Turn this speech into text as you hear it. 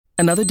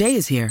Another day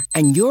is here,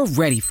 and you're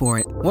ready for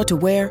it. What to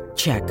wear?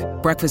 Check.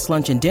 Breakfast,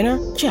 lunch, and dinner?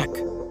 Check.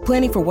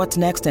 Planning for what's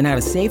next and how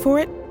to save for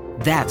it?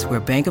 That's where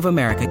Bank of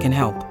America can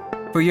help.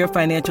 For your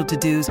financial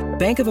to-dos,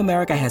 Bank of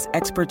America has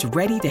experts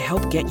ready to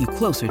help get you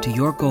closer to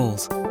your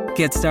goals.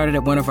 Get started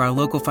at one of our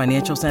local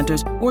financial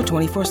centers or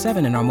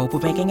 24/7 in our mobile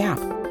banking app.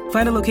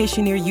 Find a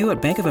location near you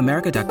at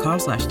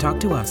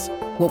bankofamerica.com/talktous.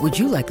 What would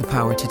you like the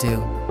power to do?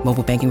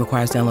 Mobile banking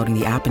requires downloading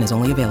the app and is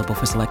only available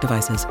for select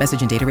devices.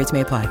 Message and data rates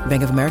may apply.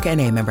 Bank of America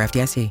N.A., member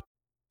FDIC.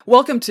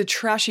 Welcome to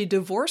Trashy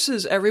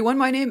Divorces, everyone.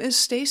 My name is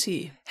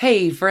Stacy.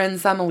 Hey,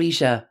 friends, I'm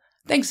Alicia.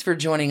 Thanks for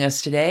joining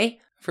us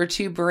today for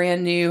two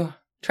brand new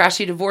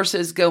Trashy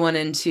Divorces going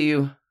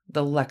into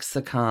the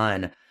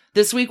lexicon.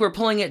 This week, we're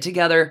pulling it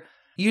together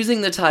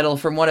using the title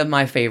from one of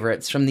my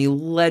favorites from the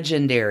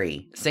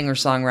legendary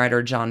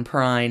singer-songwriter John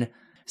Prine.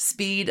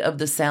 Speed of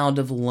the Sound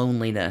of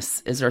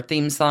Loneliness is our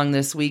theme song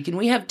this week, and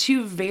we have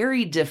two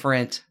very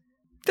different...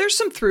 There's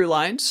some through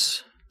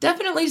lines.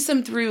 Definitely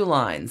some through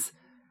lines.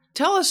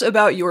 Tell us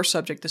about your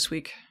subject this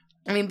week.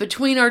 I mean,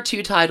 between our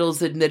two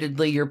titles,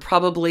 admittedly, you're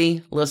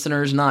probably,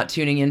 listeners, not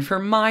tuning in for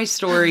my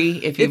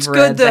story if you've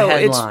read the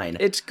headline.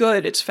 It's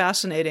good. It's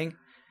fascinating.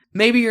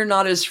 Maybe you're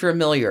not as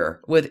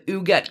familiar with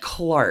Huguette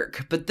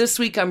Clark, but this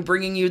week I'm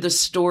bringing you the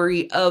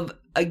story of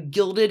a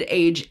Gilded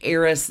Age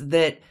heiress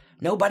that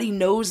nobody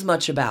knows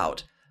much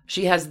about.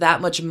 She has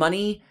that much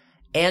money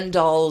and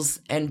dolls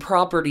and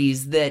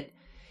properties that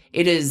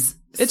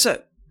it's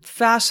a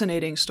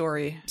fascinating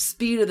story.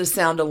 Speed of the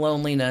Sound of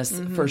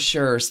Loneliness, for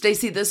sure.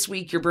 Stacey, this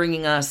week you're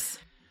bringing us...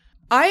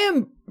 I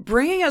am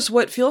bringing us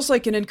what feels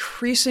like an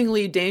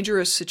increasingly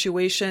dangerous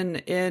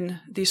situation in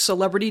the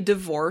celebrity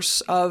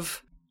divorce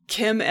of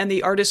Kim and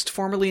the artist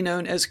formerly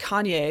known as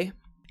Kanye.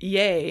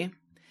 Yay.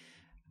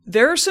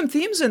 There are some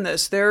themes in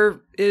this. There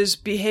is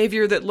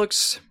behavior that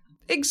looks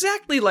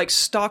exactly like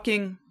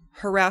stalking,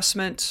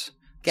 harassment,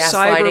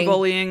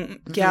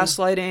 cyberbullying,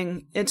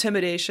 gaslighting,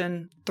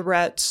 intimidation,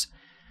 threats.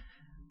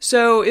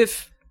 So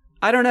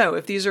I don't know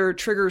if these are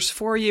triggers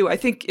for you. I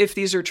think if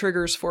these are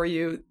triggers for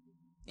you,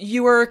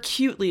 you are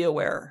acutely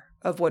aware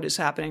of what is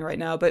happening right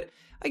now. But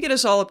I get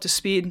us all up to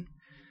speed. A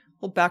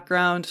little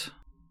background.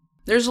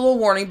 There's a little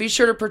warning. Be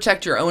sure to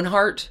protect your own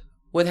heart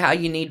with how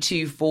you need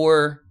to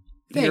for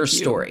your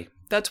story.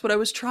 That's what I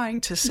was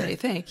trying to say.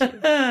 Thank you.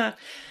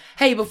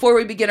 Hey, before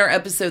we begin our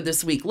episode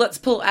this week, let's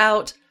pull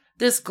out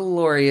this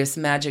glorious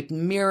magic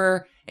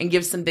mirror and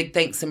give some big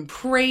thanks and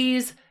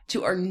praise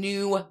to our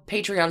new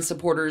Patreon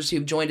supporters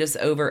who've joined us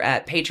over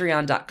at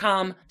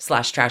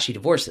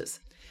patreon.com/trashydivorces.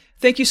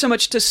 Thank you so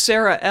much to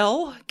Sarah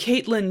L.,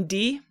 Caitlin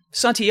D.,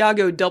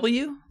 Santiago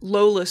W.,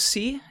 Lola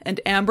C.,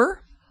 and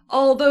Amber.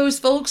 All those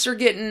folks are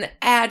getting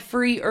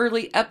ad-free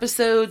early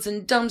episodes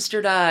and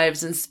dumpster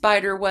dives and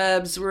spider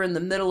webs. We're in the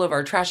middle of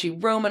our Trashy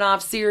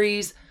Romanoff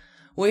series.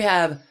 We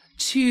have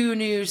two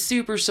new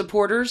super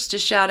supporters to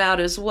shout out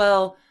as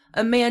well,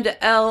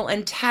 Amanda L.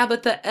 and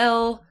Tabitha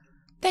L.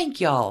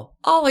 Thank y'all,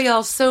 all of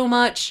y'all so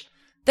much.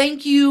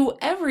 Thank you,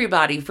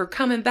 everybody, for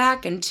coming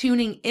back and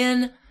tuning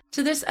in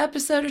to this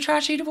episode of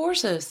Trashy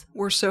Divorces.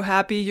 We're so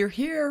happy you're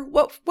here.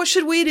 What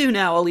should we do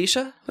now,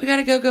 Alicia? We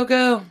gotta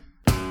go.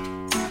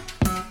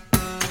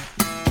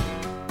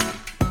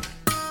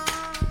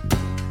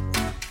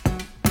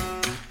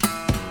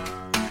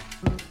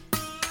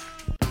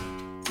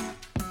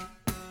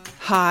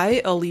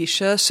 Hi,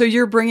 Alicia. So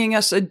you're bringing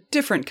us a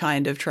different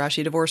kind of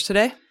trashy divorce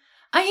today?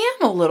 I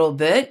am a little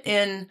bit,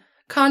 in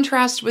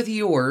contrast with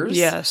yours.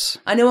 Yes.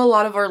 I know a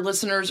lot of our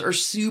listeners are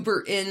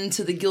super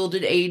into the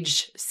Gilded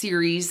Age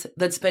series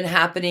that's been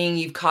happening.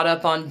 You've caught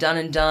up on Done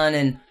and Done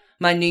and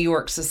my New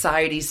York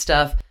Society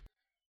stuff.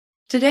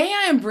 Today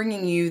I am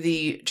bringing you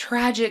the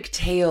tragic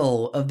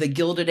tale of the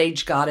Gilded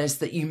Age goddess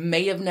that you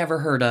may have never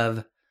heard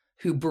of,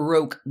 who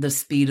broke the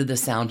speed of the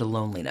sound of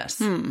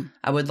loneliness.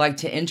 I would like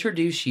to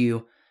introduce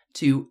you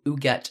to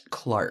Huguette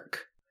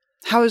Clark.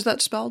 How is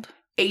that spelled?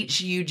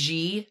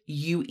 Huguette.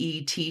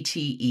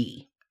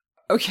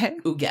 Okay.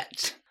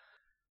 Huguette.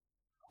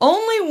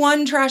 Only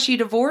one trashy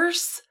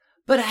divorce,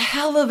 but a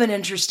hell of an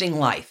interesting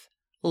life.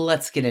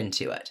 Let's get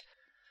into it.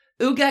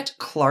 Huguette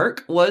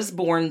Clark was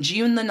born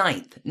June the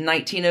 9th,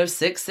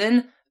 1906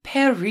 in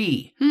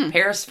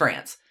Paris,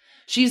 France.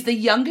 She's the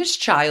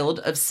youngest child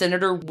of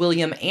Senator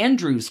William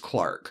Andrews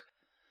Clark,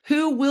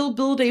 who will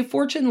build a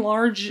fortune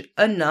large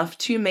enough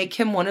to make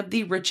him one of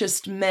the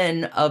richest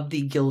men of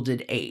the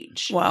Gilded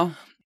Age. Wow.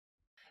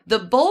 The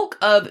bulk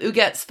of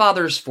Huguette's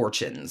father's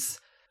fortunes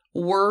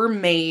were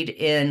made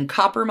in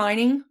copper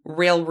mining,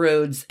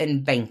 railroads,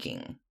 and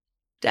banking.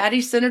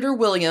 Daddy, Senator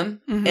William,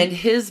 and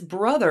his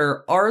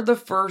brother are the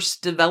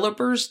first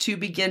developers to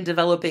begin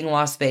developing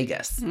Las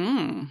Vegas.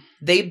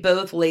 They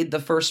both laid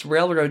the first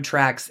railroad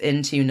tracks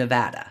into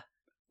Nevada.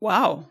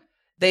 Wow.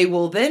 They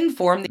will then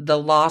form the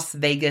Las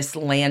Vegas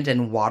Land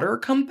and Water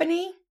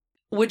Company,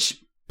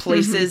 which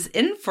places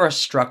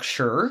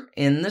infrastructure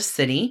in the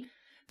city.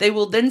 They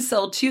will then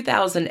sell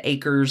 2,000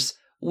 acres,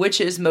 which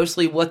is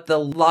mostly what the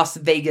Las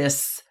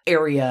Vegas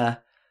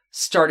area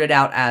started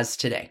out as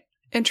today.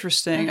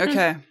 Interesting.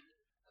 Okay.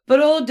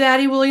 But old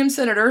Daddy William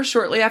Senator,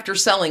 shortly after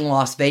selling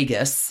Las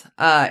Vegas,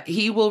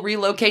 he will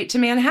relocate to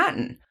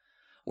Manhattan,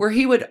 where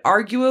he would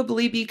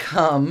arguably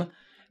become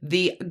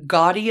the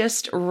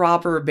gaudiest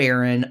robber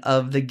baron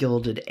of the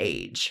Gilded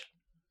Age.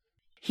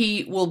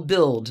 He will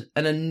build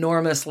an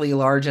enormously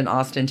large and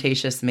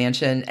ostentatious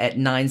mansion at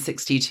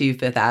 962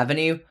 Fifth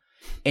Avenue,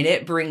 and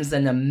it brings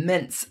an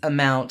immense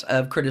amount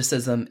of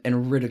criticism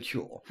and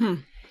ridicule.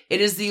 It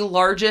is the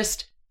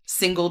largest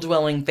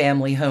single-dwelling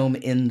family home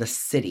in the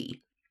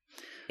city.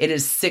 It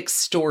is 6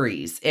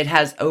 stories. It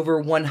has over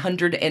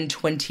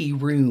 120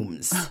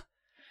 rooms.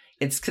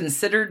 It's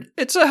considered...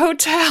 It's a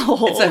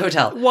hotel. It's a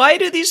hotel. Why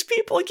do these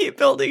people keep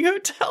building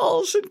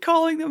hotels and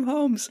calling them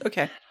homes?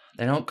 Okay.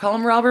 They don't call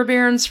them robber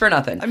barons for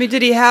nothing. I mean,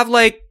 did he have,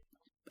 like,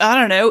 I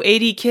don't know,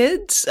 80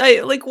 kids?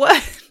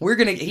 What?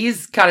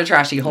 He's kind of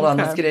trashy. Hold on,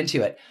 let's get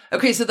into it.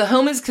 Okay, so the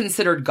home is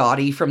considered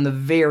gaudy from the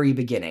very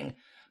beginning.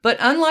 But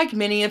unlike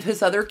many of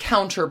his other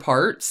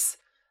counterparts,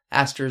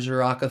 Astor's,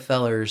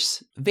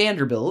 Rockefellers,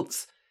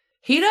 Vanderbilts,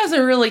 he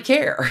doesn't really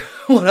care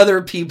what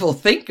other people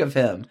think of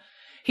him.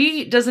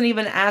 He doesn't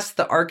even ask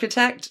the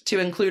architect to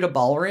include a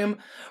ballroom.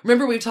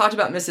 Remember, we've talked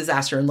about Mrs.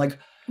 Astor and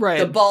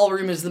the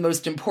ballroom is the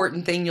most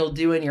important thing you'll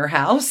do in your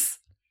house.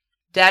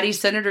 Daddy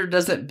Senator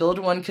doesn't build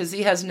one because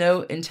he has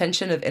no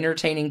intention of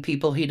entertaining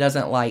people he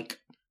doesn't like.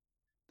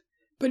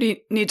 But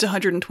he needs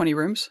 120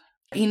 rooms?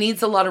 He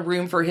needs a lot of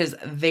room for his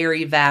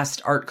very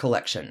vast art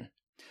collection.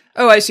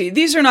 Oh, I see.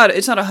 It's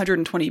not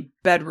 120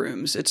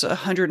 bedrooms. It's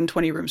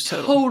 120 rooms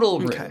total. Total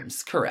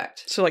rooms,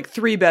 correct. So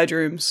 3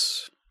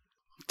 bedrooms,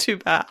 2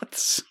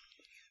 baths.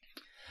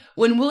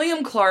 When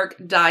William Clark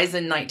dies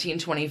in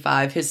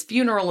 1925, his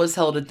funeral is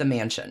held at the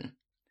mansion.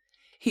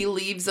 He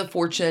leaves a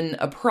fortune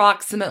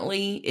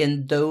approximately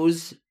in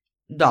those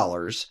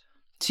dollars,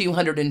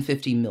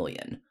 $250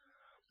 million.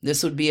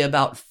 This would be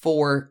about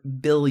 $4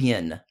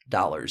 billion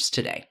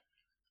today.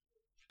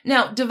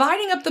 Now,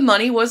 dividing up the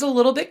money was a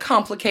little bit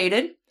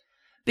complicated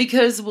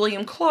because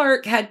William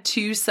Clark had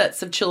 2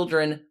 sets of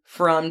children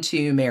from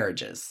 2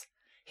 marriages.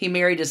 He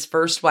married his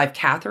first wife,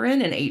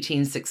 Catherine, in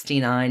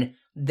 1869.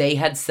 They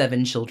had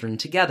 7 children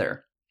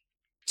together.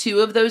 2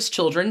 of those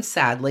children,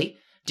 sadly,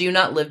 do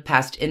not live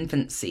past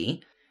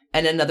infancy,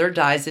 and another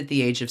dies at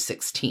the age of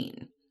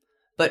 16.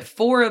 But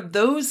 4 of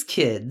those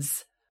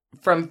kids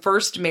from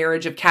first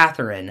marriage of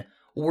Catherine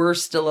were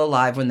still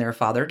alive when their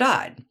father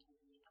died.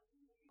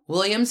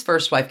 William's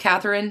first wife,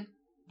 Catherine,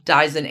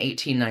 dies in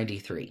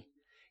 1893.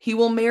 He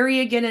will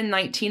marry again in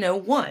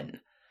 1901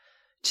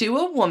 to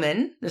a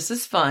woman, this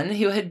is fun,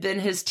 who had been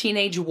his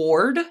teenage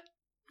ward,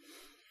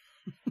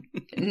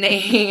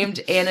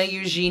 named Anna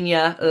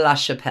Eugenia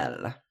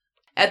LaChapelle.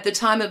 At the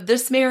time of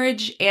this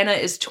marriage, Anna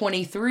is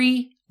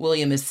 23,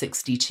 William is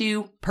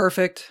 62.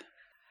 Perfect.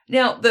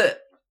 Now, the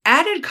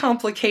added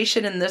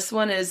complication in this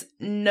one is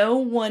no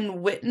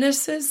one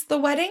witnesses the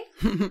wedding.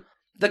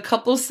 The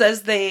couple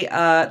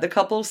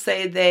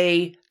say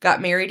they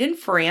got married in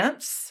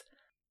France.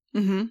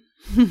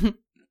 Mm-hmm.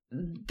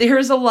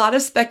 There's a lot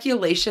of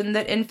speculation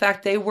that, in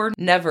fact, they were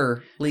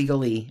never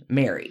legally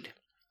married.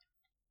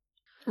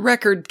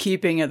 Record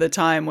keeping at the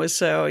time was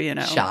so,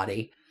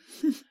 shoddy.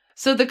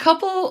 So the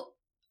couple,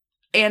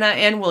 Anna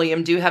and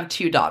William, do have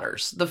 2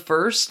 daughters. The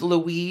first,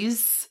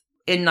 Louise,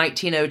 in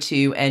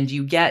 1902, and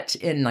Huguette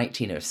in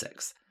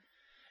 1906.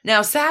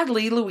 Now,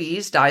 sadly,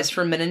 Louise dies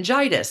from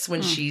meningitis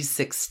when she's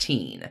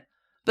 16.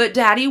 But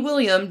Daddy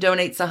William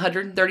donates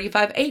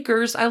 135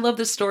 acres, I love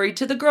this story,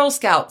 to the Girl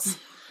Scouts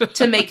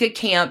to make a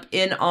camp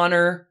in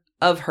honor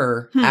of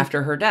her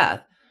after her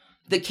death.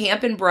 The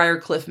camp in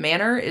Briarcliff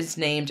Manor is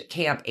named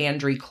Camp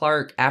Andrew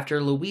Clark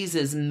after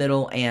Louise's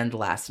middle and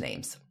last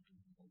names.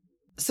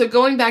 So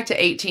going back to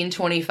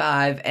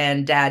 1825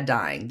 and Dad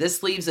dying,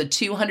 this leaves a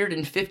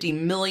 $250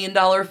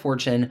 million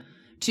fortune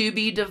to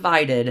be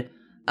divided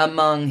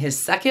among his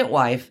second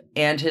wife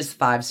and his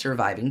 5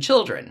 surviving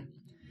children.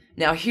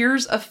 Now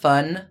here's a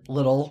fun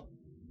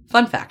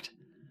fact.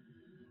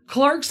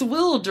 Clark's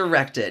will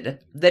directed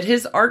that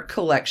his art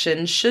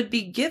collection should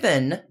be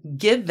given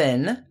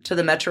to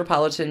the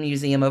Metropolitan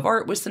Museum of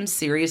Art with some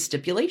serious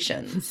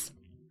stipulations.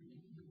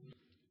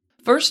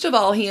 First of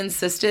all, he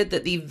insisted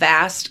that the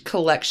vast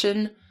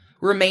collection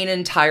remain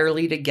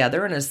entirely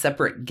together in a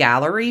separate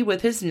gallery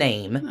with his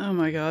name. Oh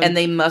my God. And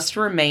they must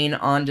remain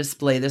on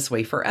display this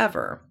way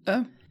forever.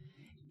 Oh.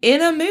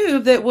 In a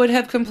move that would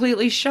have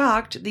completely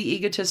shocked the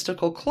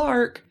egotistical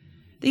Clark,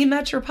 the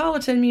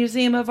Metropolitan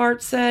Museum of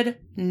Art said,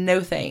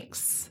 no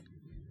thanks.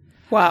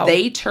 Wow.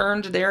 They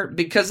turned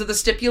because of the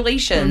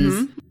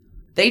stipulations,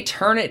 they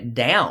turn it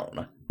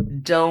down.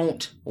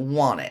 Don't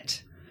want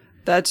it.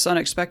 That's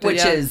unexpected.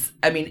 Which is,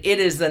 it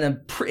is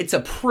it's a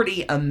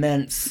pretty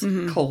immense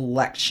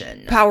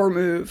collection. Power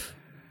move.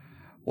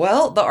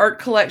 Well, the art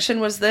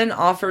collection was then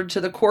offered to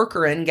the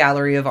Corcoran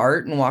Gallery of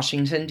Art in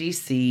Washington,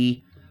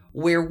 D.C.,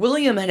 where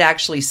William had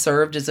actually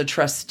served as a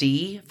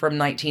trustee from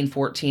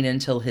 1914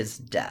 until his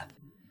death.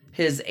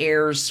 His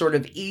heirs sort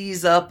of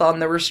ease up on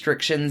the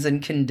restrictions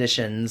and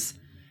conditions,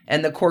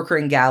 and the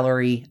Corcoran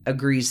Gallery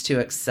agrees to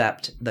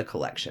accept the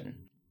collection.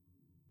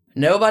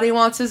 Nobody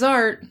wants his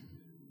art.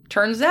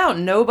 Turns out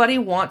nobody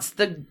wants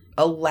the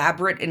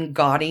elaborate and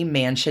gaudy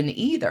mansion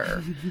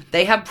either.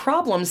 They have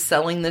problems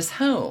selling this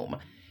home.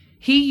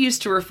 He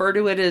used to refer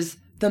to it as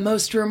the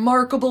most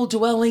remarkable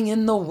dwelling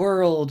in the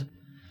world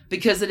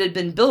because it had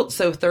been built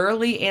so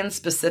thoroughly and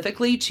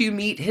specifically to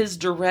meet his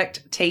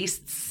direct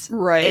tastes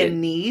and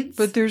needs.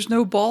 But there's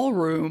no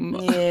ballroom.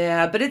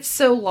 Yeah, but it's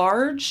so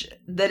large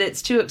that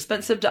it's too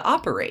expensive to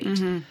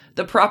operate.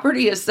 The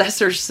property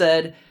assessor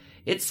said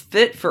it's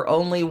fit for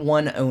only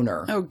one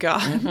owner. Oh,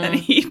 God. And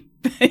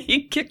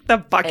he kicked the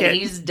bucket. And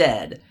he's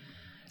dead.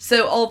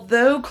 So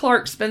although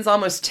Clark spends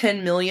almost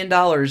 $10 million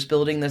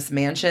building this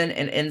mansion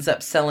and ends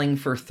up selling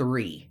for $3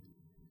 million.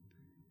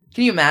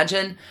 Can you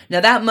imagine?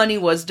 Now that money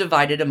was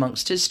divided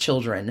amongst his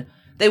children.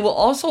 They will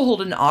also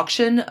hold an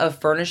auction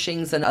of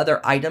furnishings and other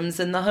items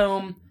in the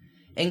home,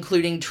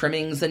 including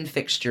trimmings and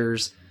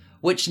fixtures,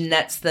 which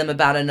nets them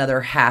about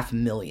another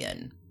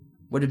 $500,000.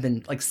 Would have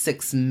been like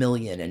 $6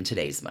 million in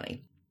today's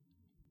money.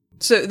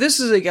 So this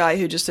is a guy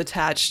who just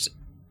attached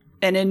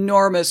an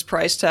enormous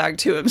price tag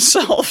to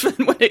himself,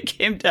 and when it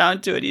came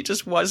down to it, he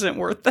just wasn't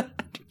worth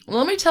that. Well,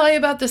 let me tell you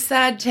about the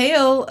sad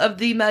tale of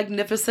the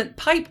magnificent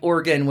pipe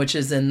organ which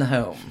is in the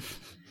home.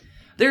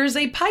 There is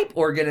a pipe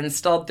organ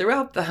installed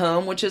throughout the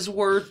home which is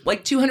worth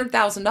like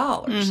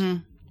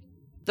 $200,000.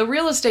 The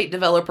real estate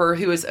developer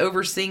who is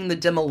overseeing the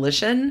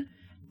demolition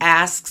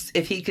asks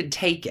if he could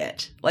take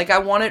it. Like, I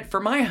want it for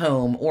my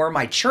home or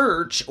my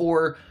church,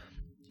 or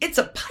it's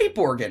a pipe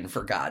organ,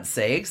 for God's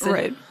sakes. And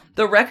right.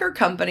 The record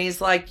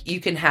company's like, you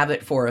can have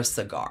it for a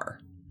cigar.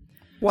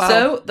 Wow.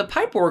 So the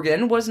pipe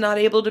organ was not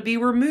able to be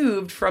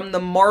removed from the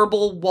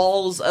marble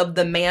walls of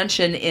the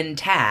mansion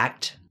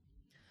intact.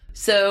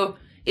 So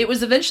it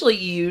was eventually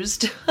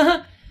used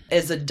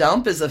as a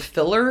dump, as a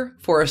filler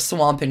for a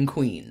swamp in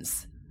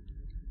Queens.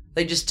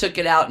 They just took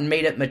it out and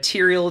made it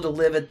material to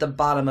live at the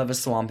bottom of a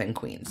swamp in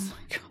Queens. Oh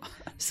my God.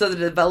 So the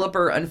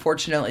developer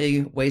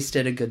unfortunately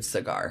wasted a good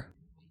cigar.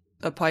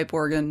 A pipe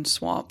organ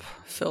swamp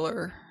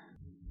filler.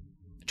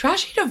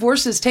 Trashy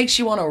divorces takes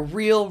you on a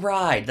real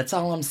ride. That's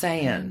all I'm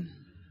saying.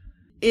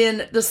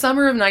 In the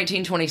summer of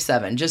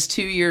 1927, just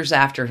 2 years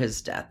after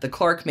his death, the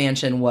Clark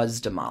mansion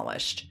was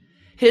demolished.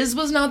 His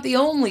was not the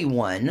only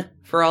one.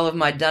 For all of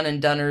my done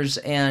and doners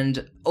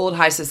and old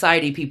high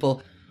society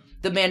people,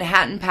 the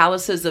Manhattan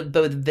palaces of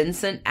both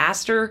Vincent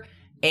Astor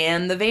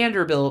and the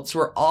Vanderbilts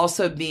were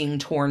also being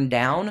torn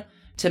down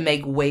to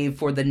make way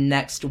for the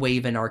next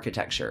wave in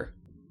architecture.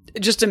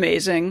 Just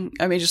amazing.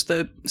 I mean, just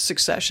the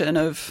succession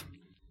of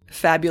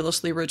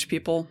fabulously rich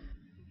people.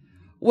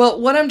 Well,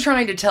 what I'm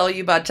trying to tell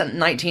you about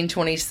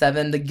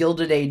 1927, the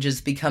Gilded Age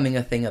is becoming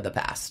a thing of the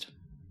past.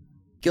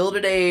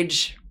 Gilded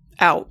Age...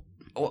 out.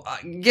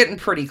 Getting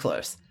pretty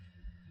close.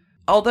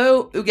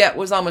 Although Huguette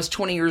was almost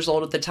 20 years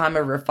old at the time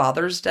of her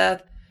father's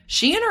death,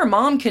 she and her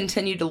mom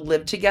continue to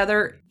live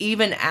together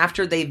even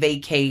after they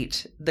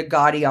vacate the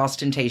gaudy,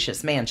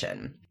 ostentatious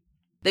mansion.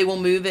 They will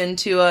move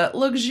into a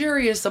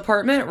luxurious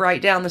apartment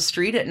right down the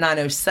street at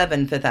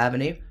 907 Fifth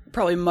Avenue.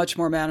 Probably much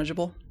more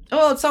manageable.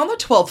 Well, it's on the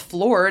 12th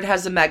floor. It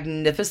has a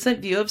magnificent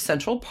view of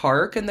Central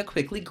Park and the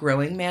quickly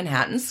growing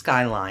Manhattan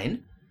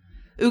skyline.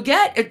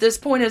 Huguette, at this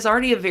point, is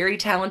already a very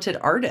talented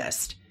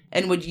artist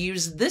and would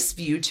use this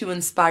view to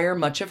inspire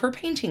much of her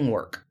painting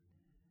work.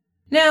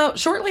 Now,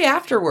 shortly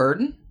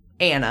afterward,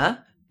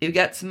 Anna,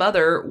 Huguette's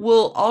mother,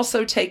 will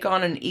also take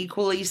on an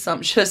equally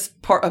sumptuous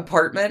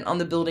apartment on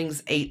the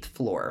building's 8th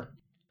floor.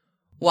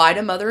 Why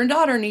do mother and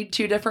daughter need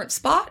two different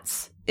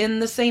spots in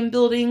the same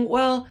building?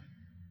 Well,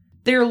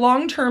 their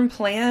long-term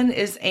plan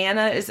is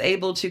Anna is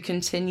able to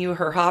continue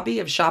her hobby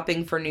of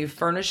shopping for new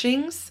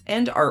furnishings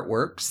and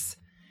artworks,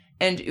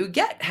 and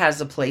Huguette has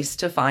a place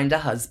to find a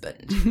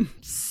husband.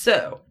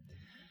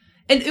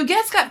 And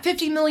Huguette's got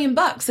 $50 million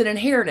in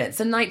inheritance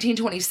in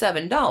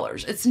 1927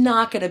 dollars. It's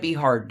not going to be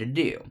hard to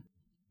do.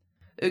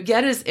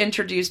 Huguette is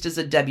introduced as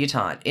a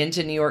debutante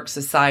into New York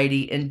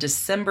society in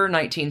December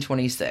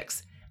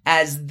 1926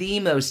 as the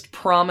most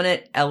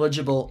prominent,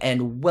 eligible,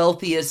 and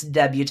wealthiest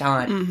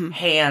debutante,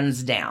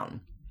 hands down.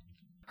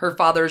 Her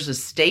father's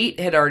estate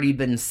had already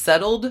been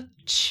settled.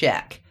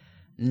 Check.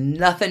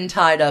 Nothing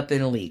tied up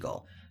in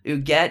legal.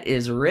 Huguette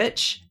is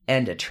rich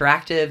and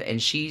attractive,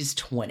 and she's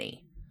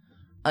 20.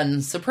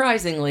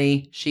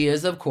 Unsurprisingly, she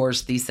is, of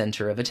course, the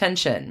center of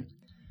attention.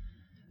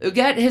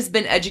 Huguette has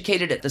been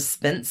educated at the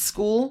Spence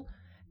School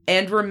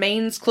and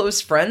remains close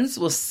friends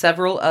with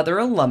several other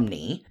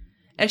alumni,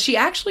 and she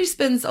actually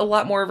spends a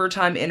lot more of her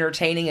time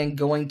entertaining and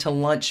going to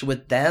lunch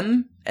with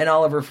them and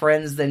all of her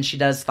friends than she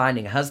does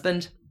finding a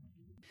husband.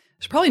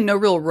 There's probably no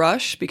real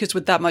rush, because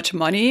with that much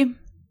money,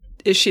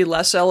 is she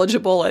less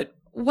eligible at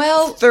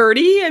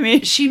 30? I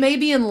mean, she may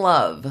be in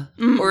love,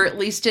 or at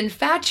least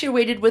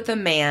infatuated with a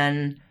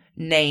man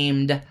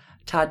named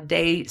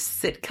Tadej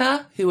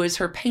Sitka, who is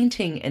her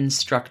painting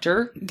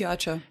instructor.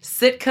 Gotcha.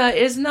 Sitka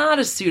is not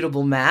a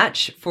suitable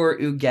match for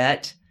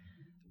Huguette.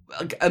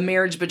 A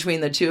marriage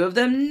between the two of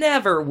them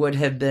never would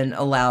have been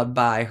allowed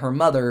by her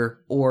mother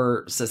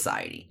or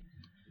society.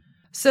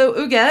 So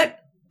Huguette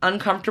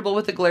Uncomfortable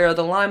with the glare of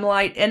the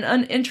limelight and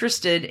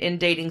uninterested in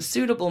dating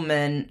suitable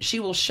men, she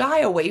will shy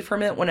away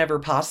from it whenever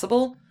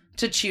possible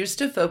to choose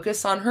to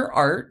focus on her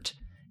art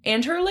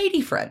and her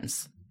lady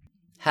friends.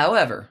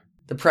 However,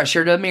 the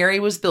pressure to marry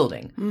was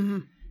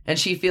building, and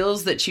she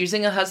feels that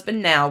choosing a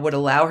husband now would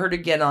allow her to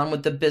get on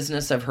with the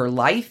business of her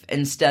life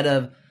instead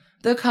of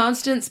the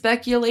constant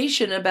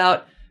speculation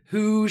about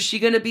who is she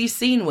going to be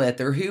seen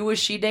with, or who is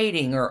she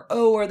dating, or,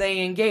 oh, are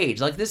they engaged?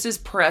 Like, this is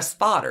press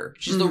fodder.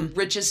 She's the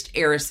richest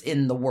heiress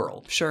in the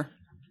world. Sure.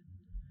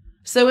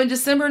 So in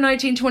December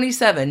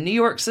 1927, New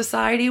York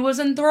society was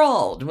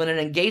enthralled when an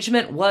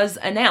engagement was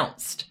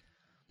announced.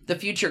 The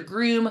future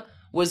groom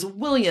was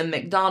William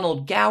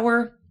MacDonald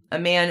Gower, a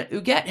man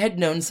Huguette had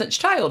known since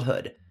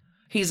childhood.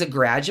 He's a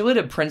graduate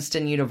of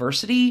Princeton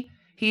University.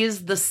 He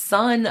is the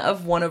son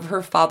of one of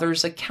her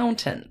father's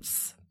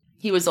accountants.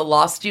 He was a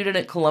law student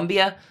at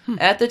Columbia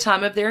at the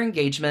time of their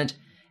engagement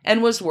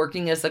and was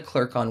working as a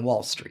clerk on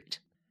Wall Street.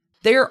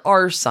 There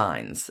are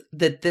signs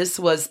that this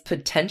was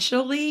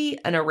potentially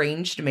an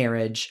arranged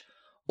marriage,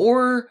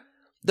 or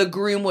the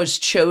groom was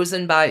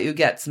chosen by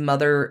Huguette's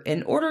mother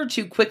in order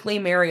to quickly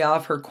marry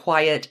off her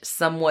quiet,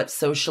 somewhat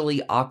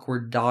socially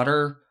awkward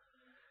daughter.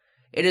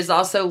 It is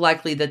also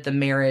likely that the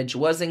marriage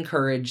was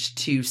encouraged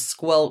to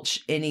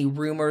squelch any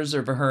rumors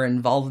of her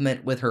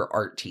involvement with her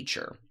art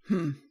teacher.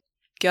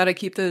 Gotta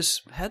keep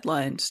those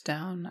headlines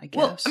down, I guess.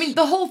 Well, I mean,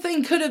 the whole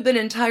thing could have been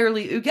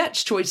entirely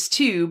Huguette's choice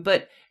too,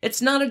 but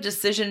it's not a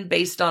decision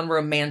based on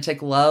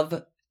romantic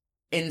love,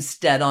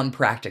 instead on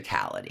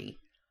practicality,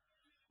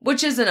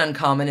 which isn't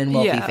uncommon in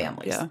wealthy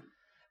families. Yeah.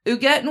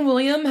 Huguette and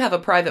William have a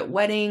private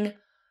wedding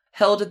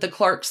held at the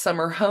Clark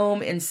summer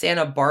home in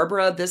Santa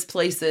Barbara. This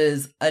place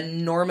is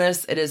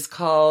enormous. It is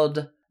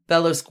called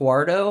Bello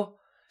Sguardo.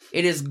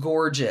 It is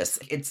gorgeous.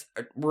 It's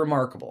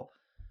remarkable.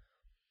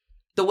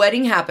 The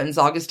wedding happens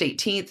August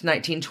 18th,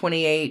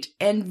 1928,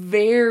 and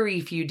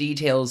very few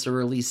details are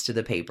released to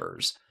the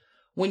papers.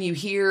 When you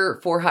hear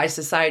for high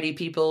society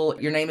people,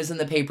 your name is in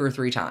the paper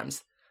 3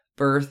 times.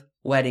 Birth,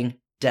 wedding,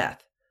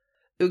 death.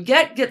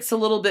 Huguette gets a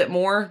little bit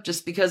more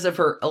just because of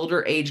her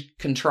elder age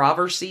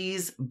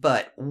controversies,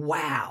 but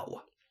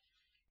wow.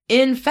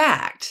 In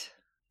fact,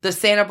 the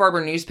Santa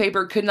Barbara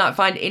newspaper could not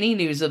find any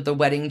news of the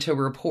wedding to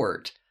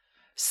report.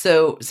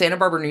 So Santa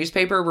Barbara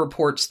newspaper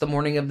reports the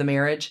morning of the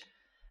marriage.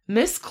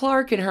 Miss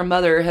Clark and her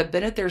mother have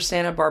been at their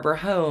Santa Barbara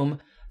home,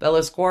 Bello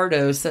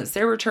Sguardo, since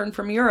their return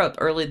from Europe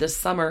early this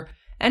summer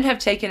and have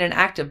taken an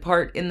active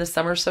part in the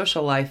summer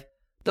social life.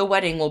 The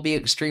wedding will be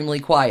extremely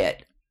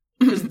quiet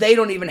because they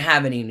don't even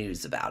have any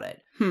news about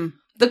it.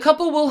 The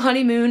couple will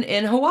honeymoon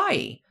in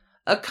Hawaii,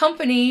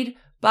 accompanied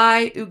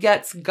by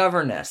Huguette's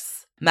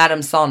governess,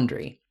 Madame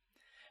Sondry.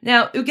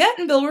 Now, Huguette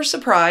and Bill were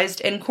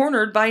surprised and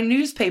cornered by a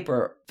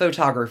newspaper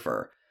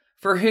photographer,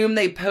 for whom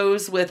they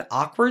pose with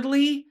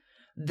awkwardly.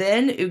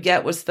 Then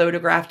Huguette was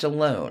photographed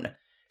alone.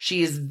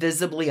 She is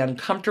visibly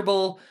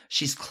uncomfortable.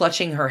 She's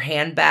clutching her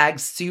handbag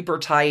super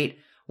tight,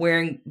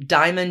 wearing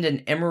diamond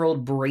and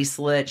emerald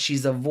bracelet.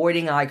 She's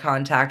avoiding eye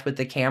contact with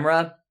the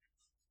camera.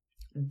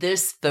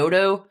 This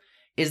photo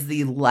is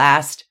the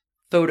last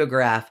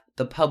photograph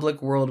the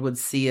public world would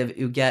see of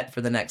Huguette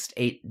for the next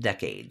 8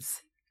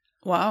 decades.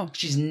 Wow.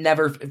 She's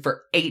never,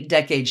 for 8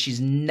 decades,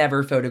 she's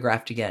never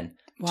photographed again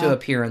to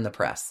appear in the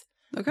press.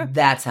 Okay.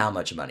 That's how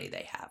much money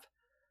they have.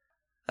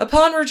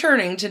 Upon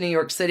returning to New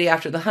York City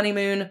after the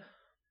honeymoon,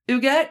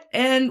 Huguette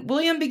and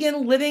William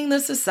begin living the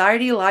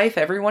society life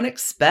everyone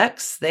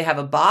expects. They have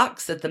a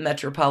box at the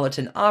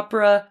Metropolitan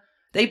Opera.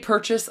 They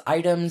purchase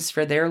items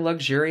for their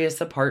luxurious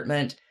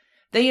apartment.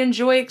 They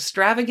enjoy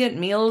extravagant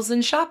meals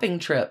and shopping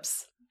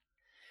trips.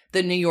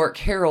 The New York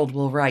Herald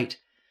will write,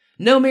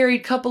 "No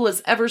married couple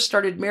has ever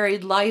started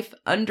married life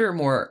under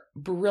more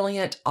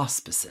brilliant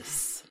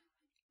auspices."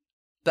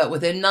 But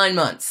within 9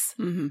 months,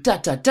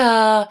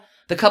 the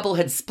couple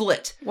had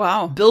split.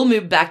 Wow. Bill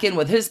moved back in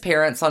with his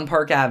parents on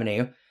Park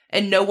Avenue,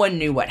 and no one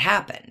knew what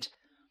happened.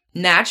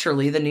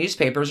 Naturally, the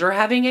newspapers are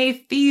having a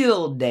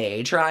field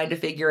day trying to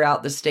figure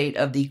out the state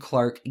of the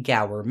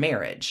Clark-Gower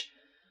marriage.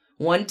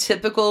 One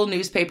typical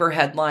newspaper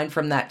headline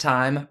from that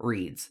time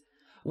reads,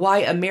 "Why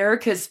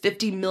America's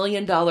 $50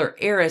 million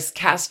heiress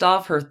cast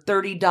off her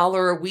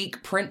 $30 a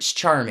week Prince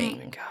Charming."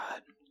 Oh my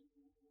God.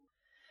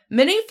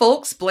 Many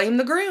folks blame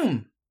the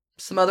groom.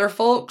 Some other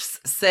folks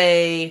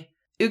say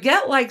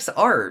Huguette likes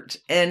art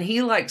and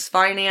he likes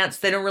finance.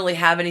 They don't really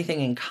have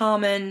anything in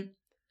common.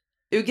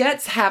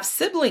 Huguette's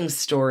half-sibling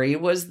story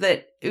was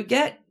that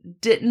Huguette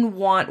didn't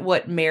want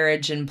what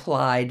marriage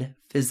implied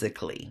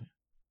physically.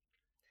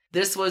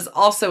 This was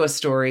also a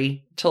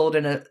story told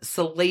in a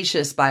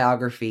salacious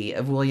biography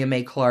of William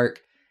A.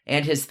 Clark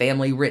and his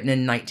family written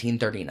in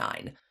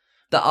 1939.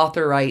 The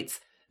author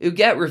writes,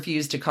 Huguette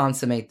refused to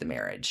consummate the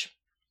marriage.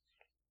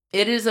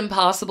 It is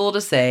impossible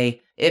to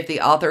say if the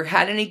author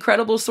had any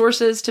credible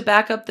sources to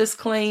back up this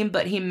claim,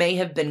 but he may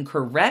have been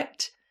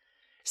correct.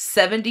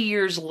 70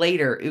 years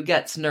later,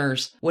 Huguette's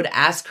nurse would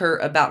ask her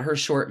about her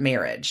short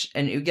marriage,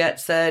 and Huguette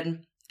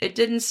said, "It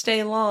didn't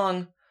stay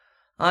long.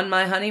 On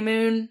my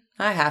honeymoon,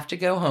 I have to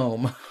go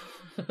home."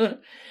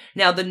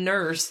 Now, the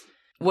nurse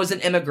was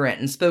an immigrant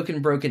and spoke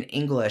in broken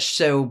English,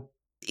 so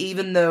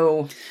even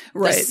though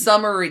the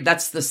summary,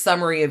 that's the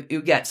summary of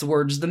Huguette's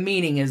words, the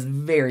meaning is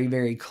very,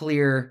 very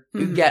clear.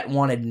 Huguette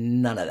wanted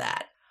none of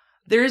that.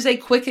 There is a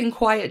quick and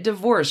quiet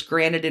divorce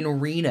granted in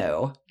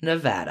Reno,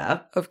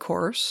 Nevada. Of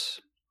course.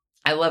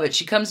 I love it.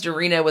 She comes to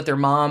Reno with her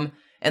mom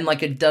and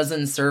like a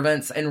dozen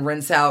servants and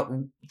rents out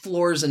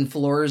floors and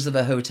floors of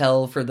a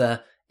hotel for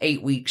the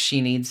 8 weeks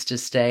she needs to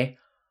stay.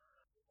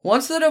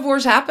 Once the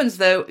divorce happens,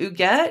 though,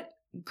 Huguette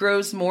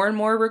grows more and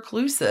more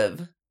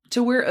reclusive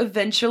to where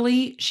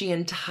eventually she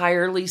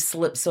entirely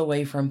slips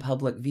away from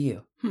public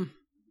view.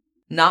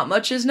 Not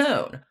much is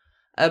known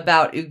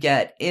about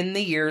Huguette in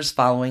the years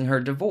following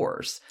her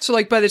divorce. So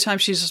like by the time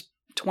she's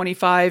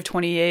 25,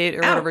 28 or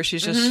whatever,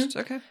 she's just,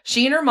 okay.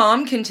 She and her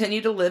mom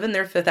continue to live in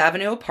their Fifth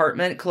Avenue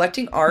apartment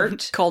collecting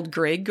art. Called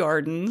Grey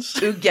Gardens.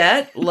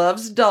 Huguette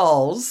loves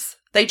dolls.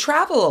 They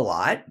travel a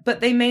lot, but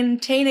they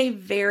maintain a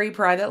very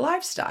private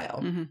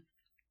lifestyle.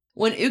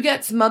 When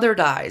Huguette's mother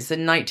dies in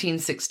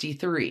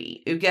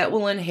 1963, Huguette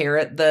will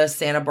inherit the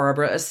Santa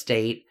Barbara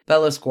estate,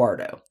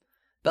 Bellasguardo.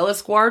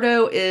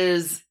 Bellasguardo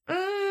is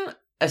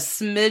a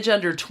smidge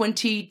under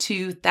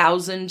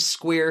 22,000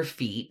 square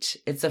feet.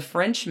 It's a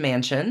French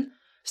mansion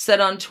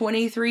set on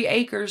 23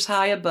 acres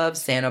high above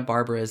Santa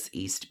Barbara's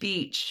East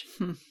Beach.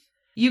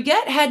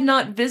 Huguette had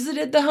not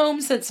visited the home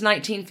since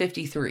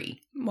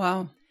 1953.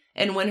 Wow.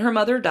 And when her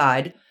mother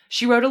died,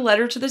 she wrote a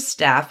letter to the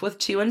staff with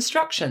 2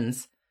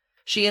 instructions.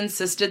 She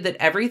insisted that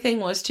everything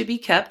was to be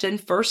kept in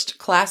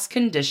first-class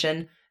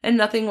condition and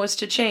nothing was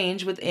to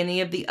change with any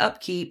of the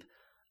upkeep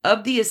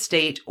of the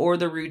estate or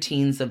the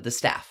routines of the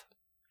staff.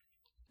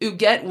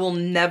 Huguette will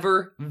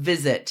never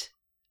visit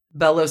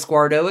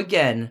Bellasguardo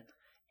again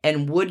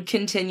and would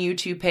continue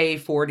to pay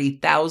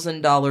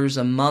 $40,000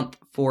 a month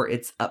for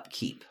its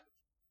upkeep.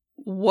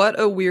 What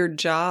a weird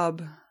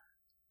job.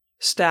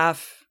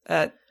 Staff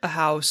at a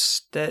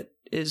house that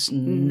is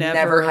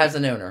never has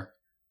an owner.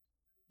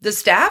 The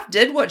staff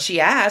did what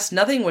she asked.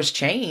 Nothing was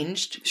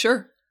changed.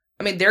 Sure.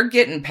 I mean, they're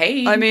getting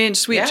paid. I mean,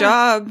 sweet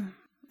job.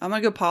 I'm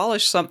going to go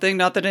polish something.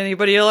 Not that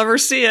anybody will ever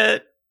see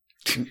it.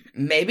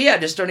 Maybe I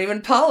just don't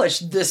even polish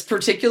this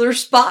particular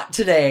spot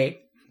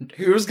today.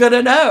 Who's going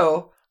to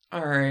know?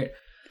 All right.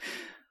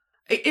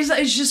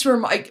 It's just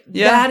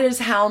that is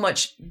how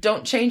much.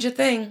 Don't change a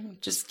thing.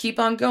 Just keep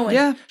on going.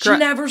 Yeah.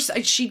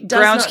 She does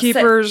not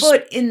set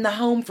foot in the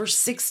home for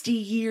 60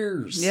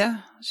 years. Yeah.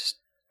 Just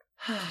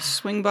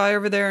swing by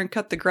over there and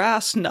cut the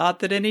grass. Not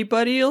that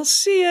anybody will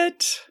see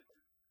it.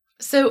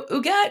 So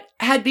Huguette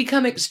had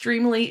become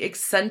extremely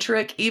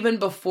eccentric even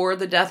before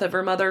the death of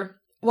her mother.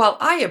 While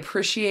I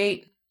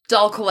appreciate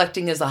doll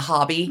collecting as a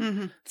hobby,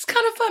 it's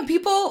kind of fun.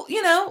 People,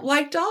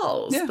 like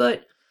dolls. Yeah.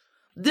 But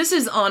this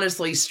is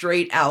honestly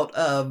straight out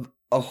of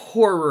a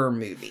horror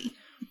movie.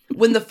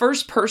 When the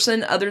first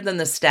person other than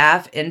the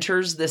staff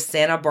enters the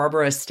Santa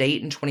Barbara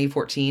estate in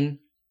 2014,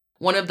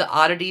 one of the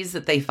oddities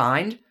that they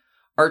find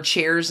are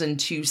chairs in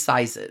 2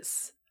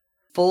 sizes.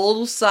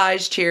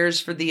 Full-size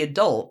chairs for the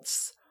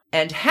adults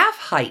and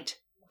half-height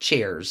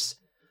chairs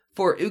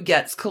for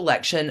Huguette's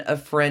collection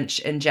of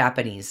French and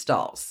Japanese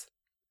dolls.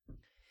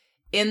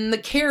 In the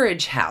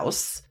carriage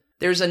house,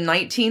 there's a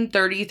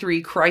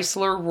 1933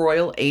 Chrysler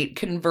Royal 8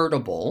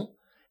 convertible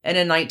and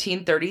a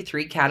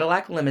 1933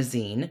 Cadillac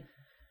limousine,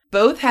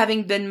 both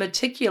having been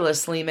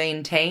meticulously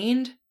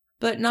maintained,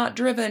 but not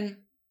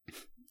driven.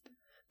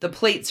 The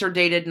plates are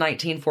dated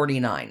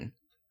 1949.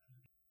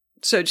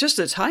 So just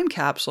a time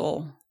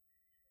capsule.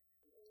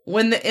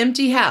 When the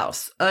empty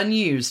house,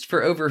 unused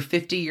for over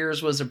 50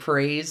 years, was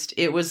appraised,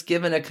 it was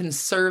given a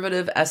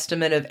conservative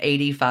estimate of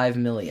 $85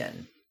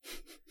 million.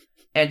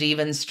 And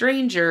even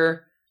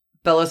stranger,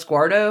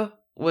 Bellasguardo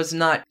was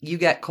not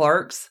Huguette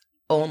Clark's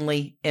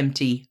only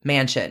empty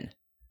mansion.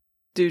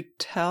 Do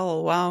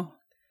tell, wow.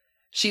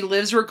 She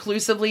lives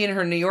reclusively in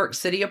her New York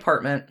City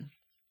apartment.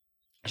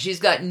 She's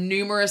got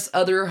numerous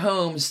other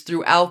homes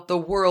throughout the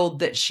world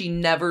that she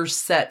never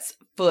sets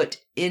foot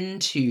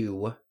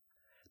into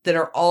that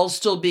are all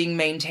still being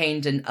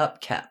maintained and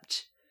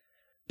upkept.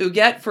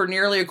 Huguette, for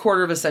nearly a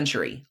quarter of a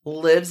century,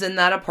 lives in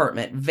that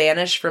apartment,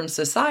 vanished from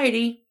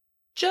society,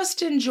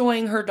 just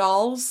enjoying her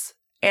dolls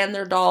and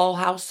their doll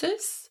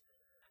houses.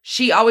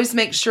 She always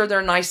makes sure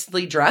they're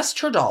nicely dressed,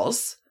 her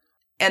dolls,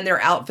 and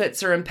their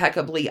outfits are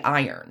impeccably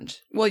ironed.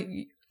 Well,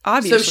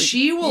 obviously. So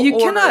she will You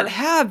cannot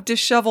have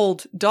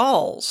disheveled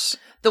dolls.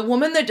 The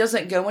woman that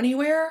doesn't go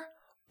anywhere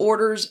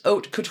orders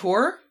haute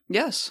couture.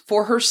 Yes.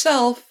 For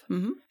herself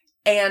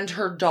and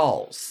her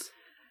dolls.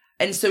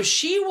 And so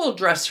she will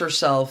dress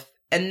herself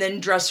and then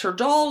dress her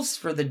dolls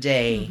for the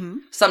day.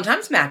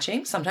 Sometimes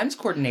matching, sometimes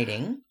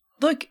coordinating.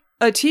 Look,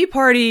 a tea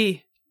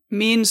party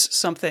means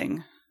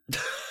something.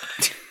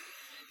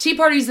 Tea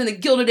parties in the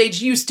Gilded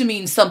Age used to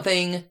mean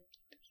something.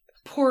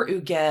 Poor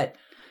Huguette.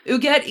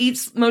 Huguette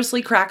eats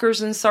mostly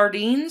crackers and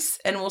sardines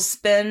and will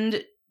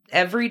spend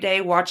every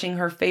day watching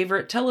her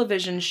favorite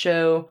television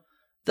show,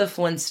 The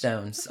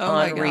Flintstones,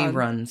 on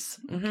reruns.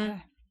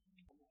 Okay.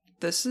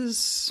 This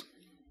is...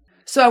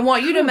 So I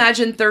want you to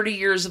imagine 30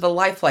 years of a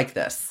life like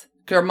this.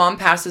 Her mom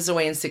passes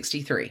away in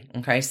 63.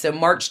 Okay, so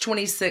March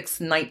 26,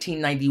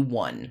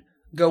 1991,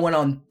 going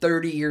on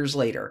 30 years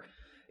later,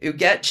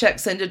 Huguette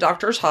checks into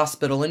Doctor's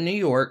Hospital in New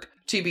York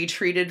to be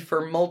treated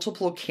for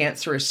multiple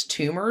cancerous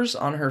tumors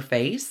on her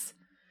face.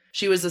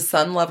 She was a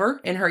sun lover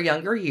in her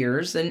younger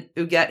years, and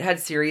Huguette had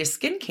serious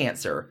skin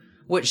cancer,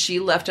 which she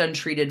left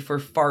untreated for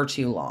far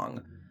too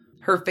long.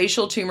 Her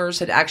facial tumors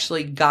had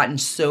actually gotten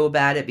so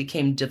bad it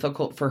became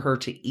difficult for her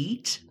to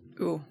eat.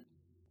 Ooh.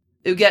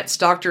 Huguette's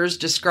doctors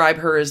describe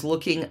her as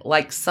looking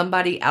like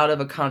somebody out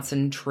of a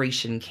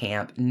concentration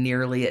camp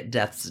nearly at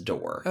death's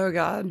door. Oh,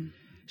 God.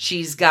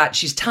 She's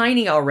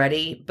tiny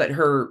already, but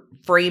her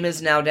frame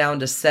is now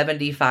down to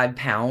 75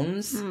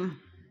 pounds.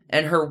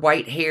 And her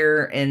white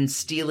hair and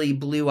steely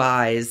blue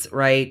eyes,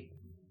 right,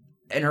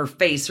 and her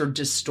face are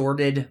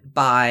distorted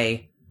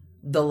by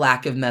the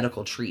lack of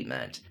medical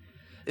treatment.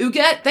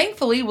 Huguette,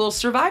 thankfully, will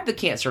survive the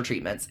cancer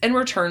treatments and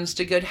returns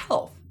to good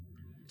health.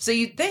 So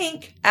you'd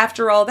think,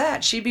 after all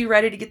that, she'd be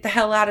ready to get the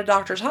hell out of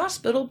Doctor's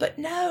Hospital, but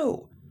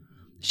no.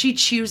 She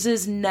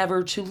chooses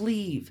never to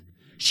leave.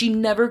 She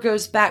never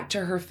goes back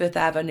to her Fifth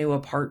Avenue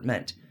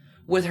apartment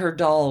with her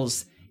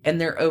dolls and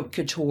their haute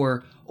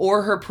couture,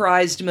 or her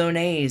prized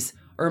Monets,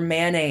 or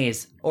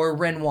Manets, or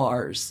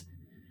Renoirs.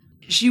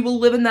 She will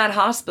live in that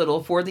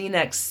hospital for the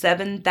next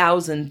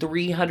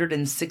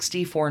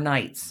 7,364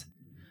 nights,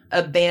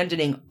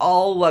 abandoning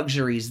all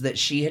luxuries that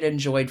she had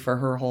enjoyed for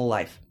her whole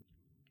life.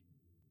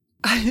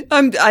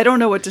 I don't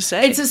know what to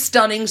say. It's a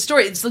stunning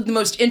story. It's like the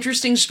most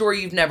interesting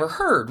story you've never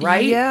heard,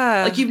 right?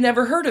 Yeah. Like you've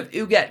never heard of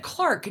Huguette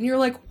Clark, and you're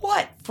like,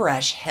 what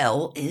fresh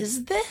hell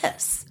is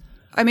this?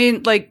 I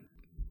mean, like,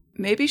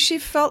 maybe she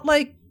felt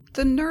like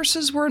the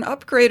nurses were an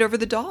upgrade over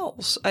the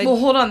dolls. Well,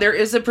 hold on. There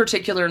is a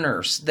particular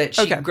nurse that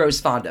she grows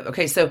fond of.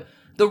 Okay, so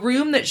the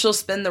room that she'll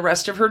spend the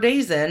rest of her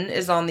days in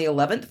is on the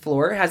 11th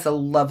floor, has a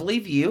lovely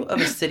view of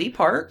a city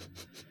park.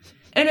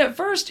 And at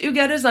first,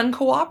 Huguette is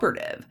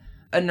uncooperative.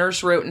 A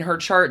nurse wrote in her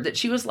chart that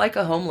she was like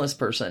a homeless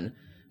person.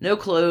 No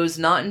clothes,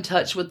 not in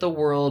touch with the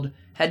world,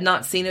 had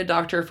not seen a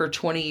doctor for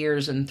 20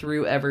 years and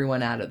threw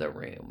everyone out of the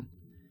room.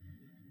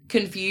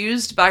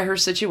 Confused by her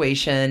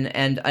situation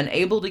and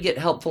unable to get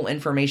helpful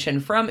information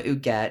from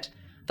Huguette,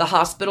 the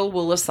hospital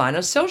will assign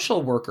a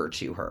social worker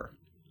to her.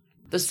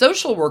 The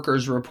social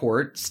worker's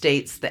report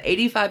states the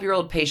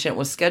 85-year-old patient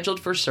was scheduled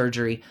for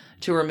surgery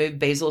to remove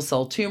basal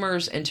cell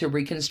tumors and to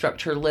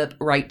reconstruct her lip,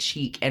 right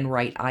cheek, and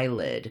right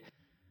eyelid.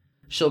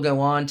 She'll go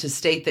on to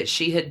state that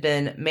she had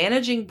been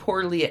managing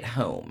poorly at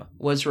home,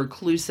 was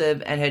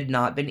reclusive, and had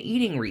not been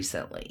eating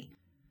recently.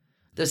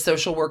 The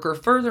social worker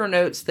further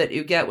notes that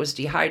Huguette was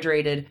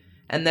dehydrated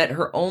and that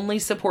her only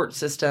support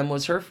system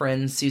was her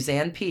friend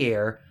Suzanne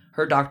Pierre,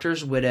 her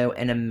doctor's widow,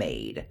 and a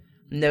maid.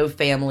 No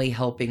family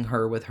helping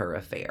her with her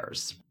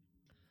affairs.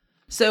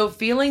 So,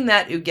 feeling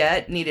that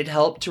Huguette needed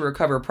help to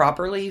recover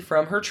properly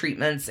from her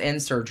treatments and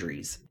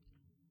surgeries,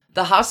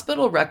 the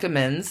hospital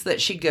recommends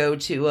that she go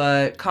to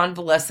a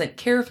convalescent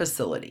care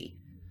facility,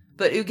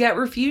 but Huguette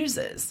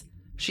refuses.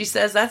 She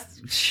says,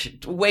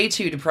 that's way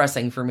too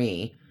depressing for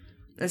me.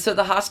 And so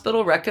the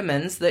hospital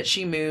recommends that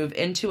she move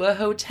into a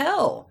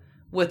hotel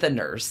with a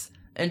nurse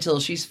until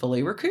she's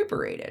fully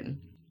recuperated.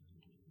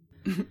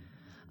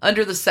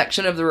 Under the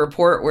section of the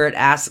report where it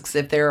asks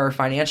if there are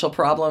financial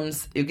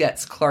problems,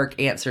 Huguette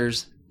Clark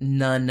answers,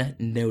 none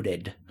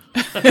noted.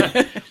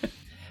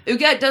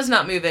 Huguette does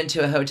not move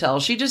into a hotel.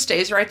 She just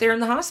stays right there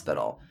in the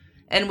hospital.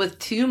 And with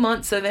 2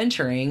 months of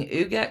entering,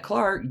 Huguette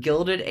Clark,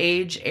 Gilded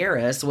Age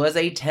heiress, was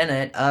a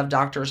tenant of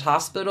Doctor's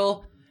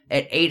Hospital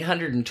at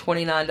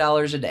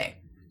 $829 a day.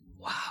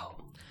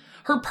 Wow.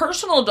 Her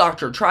personal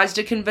doctor tries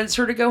to convince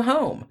her to go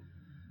home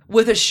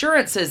with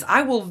assurances,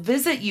 I will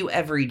visit you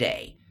every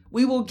day.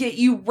 We will get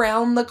you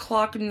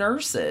round-the-clock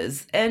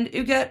nurses. And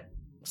Huguette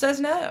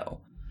says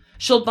no.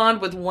 She'll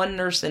bond with one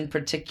nurse in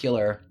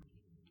particular.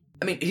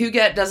 I mean,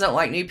 Huguette doesn't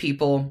like new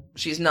people.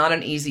 She's not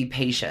an easy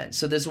patient.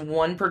 So this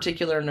one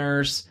particular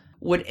nurse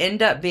would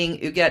end up being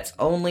Huguette's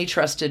only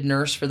trusted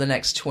nurse for the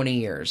next 20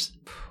 years.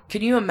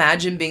 Can you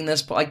imagine being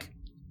this, like,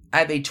 I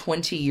have a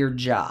 20-year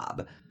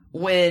job.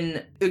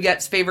 When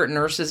Huguette's favorite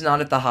nurse is not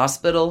at the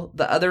hospital,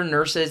 the other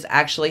nurses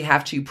actually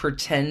have to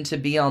pretend to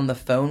be on the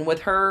phone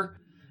with her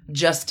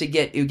just to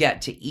get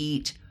Huguette to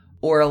eat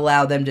or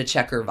allow them to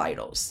check her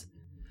vitals.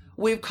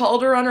 We've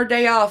called her on her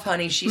day off,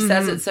 honey. She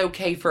says it's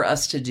okay for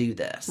us to do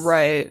this.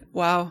 Right.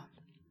 Wow.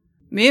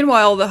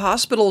 Meanwhile, the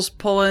hospital's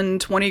pulling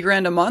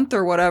 $20,000 a month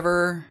or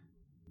whatever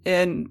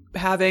and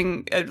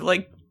having,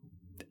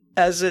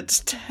 as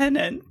its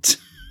tenant.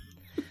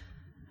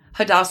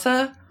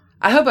 Hadassah?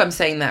 I hope I'm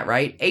saying that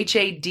right.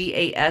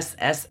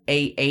 Hadassah.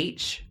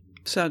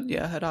 So,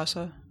 yeah,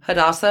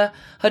 Hadassah.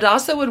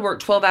 Hadassah would work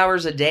 12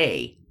 hours a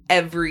day,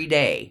 every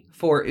day,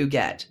 for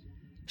Huguette.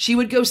 She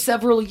would go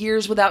several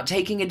years without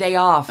taking a day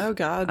off. Oh,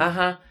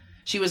 God.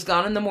 She was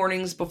gone in the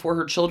mornings before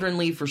her children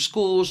leave for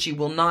school. She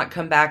will not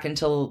come back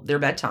until their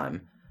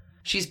bedtime.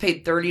 She's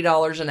paid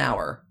 $30 an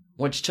hour,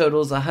 which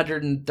totals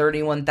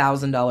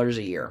 $131,000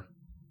 a year.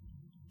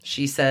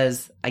 She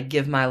says, I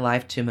give my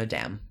life to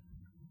Madame.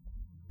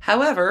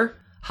 However,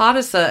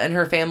 Hadassah and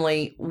her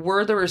family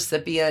were the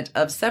recipient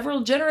of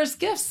several generous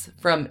gifts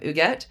from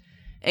Huguette,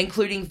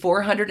 including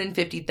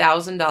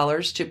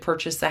 $450,000 to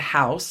purchase a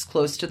house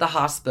close to the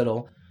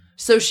hospital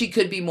so she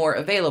could be more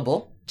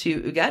available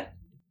to Huguette.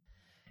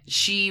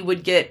 She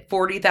would get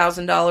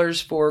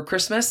 $40,000 for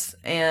Christmas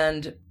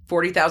and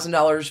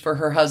 $40,000 for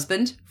her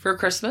husband for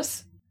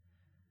Christmas.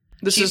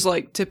 This is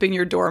like tipping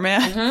your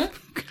doorman.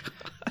 Mm-hmm.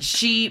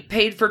 She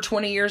paid for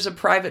 20 years of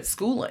private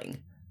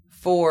schooling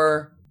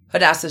for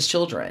Hadassah's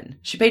children.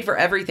 She paid for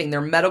everything,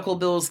 their medical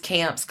bills,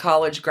 camps,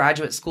 college,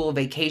 graduate school,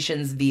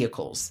 vacations,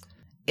 vehicles.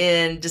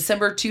 In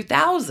December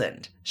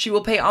 2000, she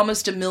will pay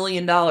almost $1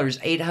 million,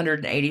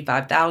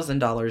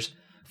 $885,000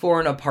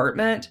 for an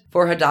apartment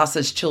for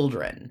Hadassah's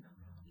children.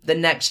 The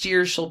next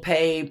year, she'll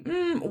pay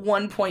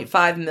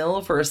 $1.5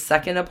 million for a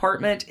second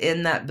apartment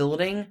in that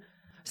building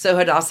so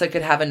Hadassah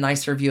could have a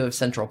nicer view of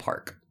Central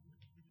Park.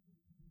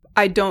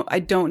 I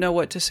don't know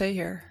what to say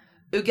here.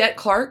 Huguette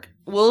Clark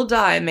will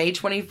die May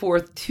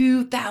 24th,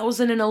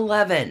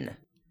 2011,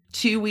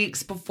 2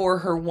 weeks before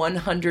her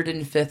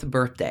 105th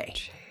birthday.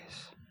 Jeez.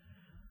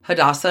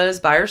 Hadassah is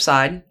by her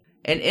side,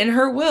 and in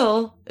her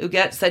will,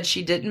 Huguette said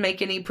she didn't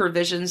make any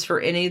provisions for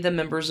any of the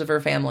members of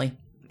her family,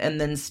 and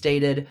then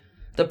stated,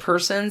 "The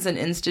persons and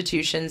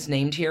institutions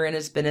named herein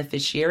as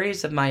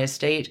beneficiaries of my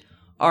estate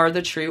are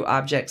the true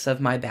objects of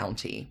my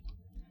bounty."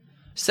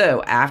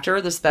 So, after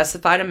the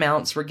specified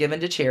amounts were given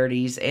to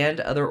charities and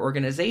other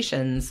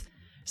organizations,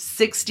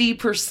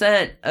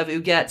 60% of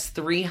Huguette's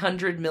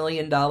 $300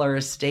 million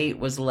estate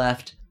was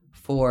left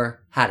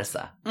for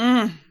Hadassah.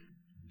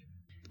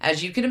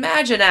 As you can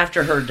imagine,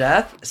 after her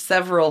death,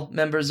 several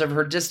members of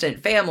her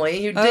distant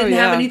family who didn't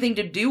have anything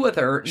to do with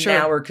her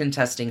now are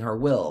contesting her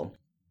will.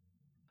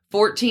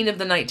 14 of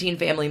the 19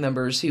 family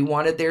members who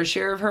wanted their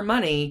share of her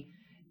money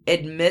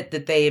admit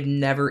that they have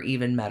never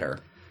even met her.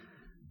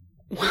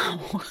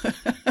 Wow.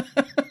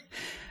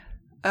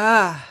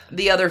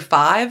 The other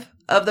 5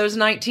 of those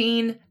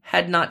 19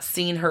 had not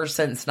seen her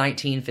since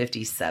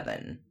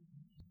 1957.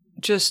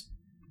 Just,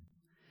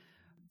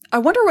 I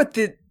wonder what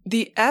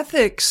the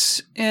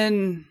ethics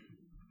in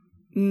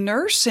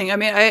nursing. I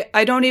mean,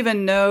 I don't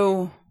even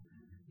know.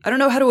 I don't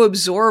know how to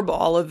absorb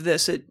all of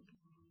this. It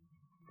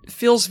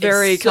feels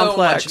very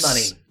complex. It's so much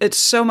money. It's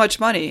so much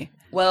money.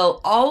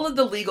 Well, all of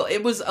the legal,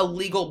 it was a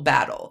legal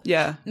battle.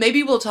 Yeah.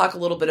 Maybe we'll talk a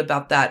little bit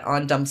about that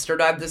on Dumpster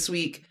Dive this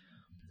week.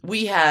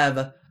 We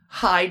have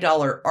high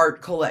dollar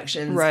art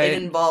collections. Right.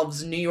 It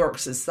involves New York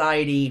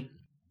society.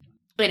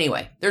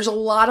 Anyway, there's a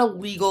lot of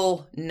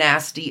legal,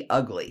 nasty,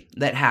 ugly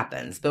that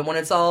happens. But when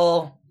it's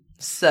all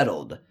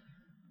settled,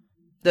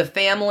 the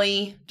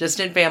family,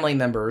 distant family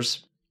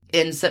members,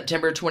 in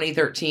September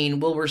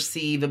 2013 will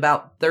receive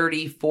about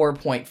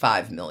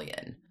 $34.5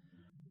 million.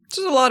 This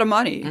is a lot of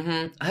money.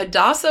 Mm-hmm.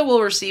 Hadassah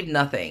will receive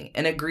nothing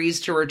and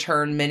agrees to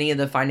return many of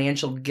the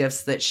financial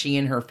gifts that she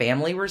and her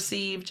family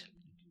received.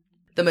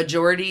 The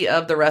majority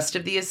of the rest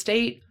of the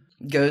estate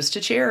goes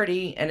to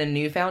charity, and a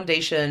new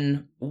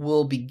foundation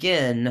will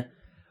begin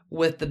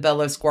with the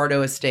Bello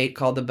Sguardo estate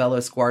called the Bello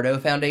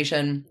Sguardo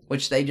Foundation,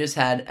 which they just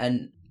had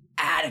an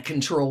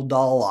out-of-control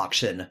doll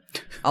auction.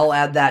 I'll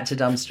add that to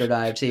Dumpster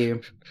Dive,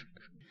 too.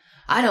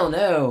 I don't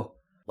know.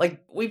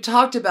 Like, we've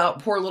talked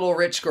about poor little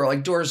rich girl,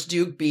 like Doris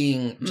Duke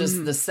being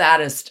just the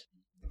saddest.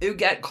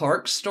 Huguette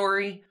Clark's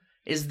story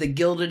is the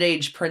Gilded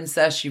Age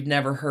princess you've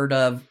never heard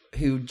of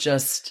who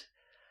just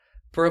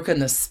broken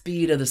the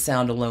speed of the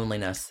sound of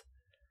loneliness.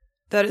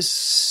 That is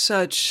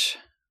such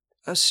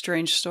a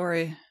strange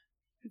story.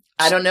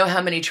 I don't know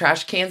how many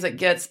trash cans it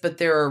gets, but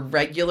there are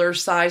regular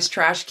size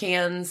trash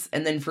cans.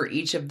 And then for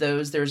each of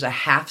those, there's a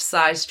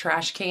half-size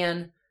trash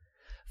can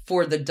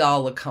for the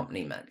doll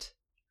accompaniment.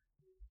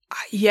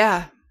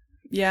 Yeah.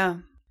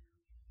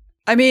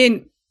 I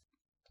mean,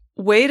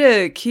 way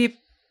to keep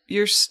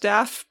your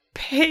staff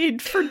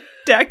paid for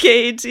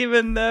decades,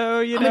 even though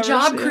I'm a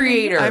job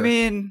creator. I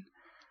mean,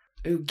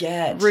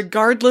 Huguette.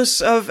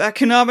 Regardless of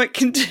economic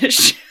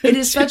conditions. It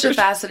is such a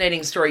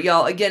fascinating story.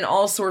 Y'all, again,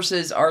 all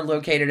sources are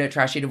located at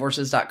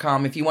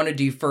trashydivorces.com. If you want to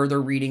do further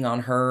reading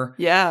on her.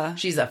 Yeah.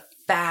 She's a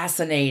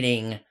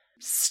fascinating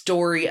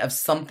story of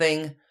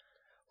something.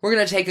 We're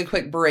going to take a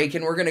quick break,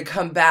 and we're going to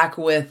come back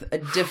with a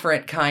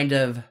different kind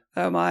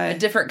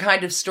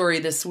of story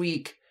this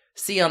week.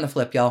 See you on the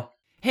flip, y'all.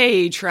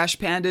 Hey, Trash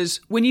Pandas.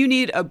 When you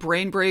need a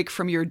brain break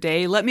from your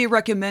day, let me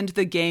recommend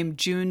the game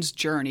June's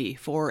Journey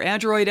for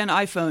Android and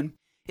iPhone.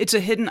 It's a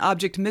hidden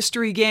object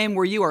mystery game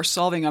where you are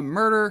solving a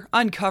murder,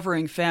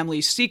 uncovering family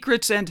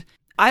secrets, and,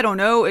 I don't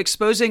know,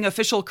 exposing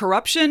official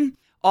corruption,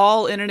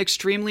 all in an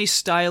extremely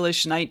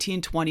stylish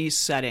 1920s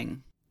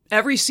setting.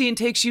 Every scene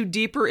takes you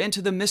deeper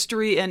into the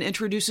mystery and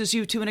introduces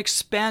you to an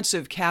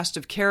expansive cast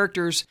of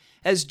characters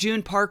as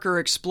June Parker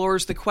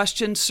explores the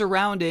questions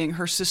surrounding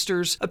her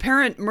sister's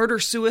apparent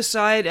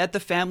murder-suicide at the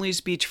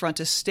family's beachfront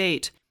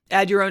estate.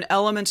 Add your own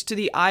elements to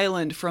the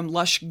island, from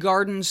lush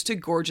gardens to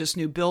gorgeous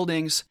new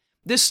buildings.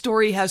 This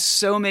story has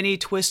so many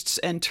twists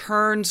and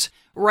turns.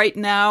 Right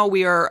now,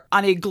 we are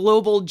on a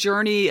global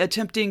journey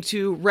attempting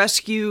to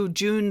rescue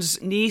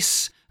June's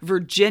niece,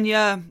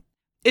 Virginia.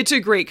 It's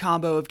a great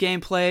combo of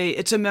gameplay.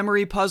 It's a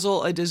memory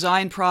puzzle, a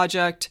design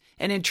project,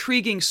 an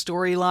intriguing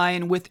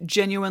storyline with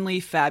genuinely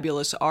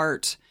fabulous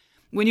art.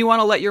 When you want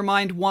to let your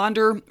mind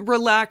wander,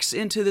 relax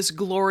into this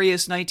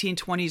glorious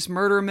 1920s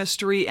murder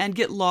mystery and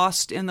get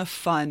lost in the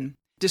fun.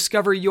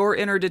 Discover your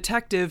inner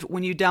detective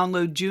when you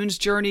download June's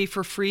Journey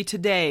for free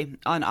today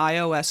on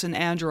iOS and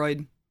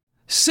Android.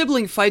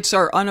 Sibling fights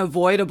are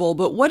unavoidable,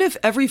 but what if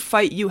every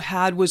fight you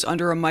had was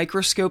under a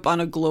microscope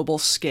on a global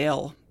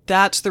scale?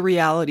 That's the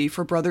reality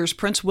for brothers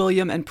Prince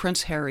William and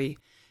Prince Harry.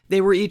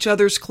 They were each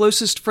other's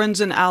closest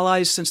friends and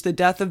allies since the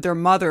death of their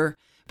mother,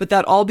 but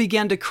that all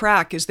began to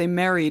crack as they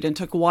married and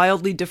took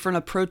wildly different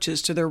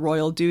approaches to their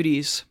royal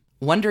duties.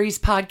 Wondery's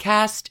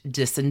podcast,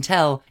 Dis and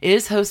Tell,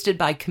 is hosted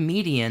by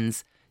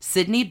comedians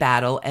Sydney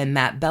Battle and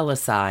Matt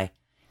Belisai.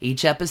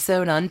 Each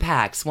episode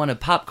unpacks one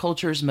of pop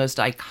culture's most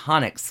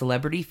iconic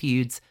celebrity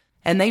feuds,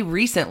 and they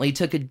recently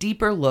took a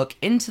deeper look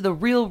into the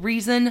real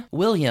reason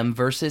William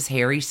versus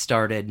Harry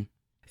started.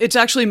 It's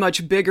actually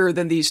much bigger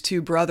than these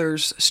two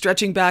brothers,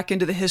 stretching back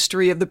into the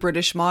history of the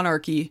British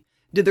monarchy.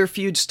 Did their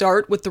feud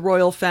start with the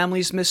royal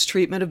family's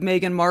mistreatment of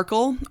Meghan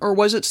Markle, or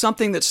was it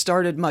something that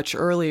started much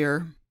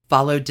earlier?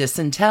 Follow Dis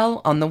and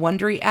Tell on the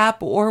Wondery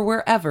app or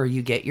wherever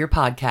you get your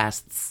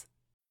podcasts.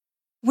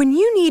 When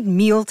you need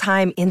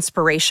mealtime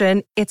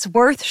inspiration, it's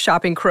worth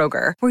shopping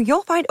Kroger, where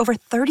you'll find over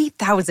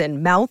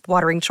 30,000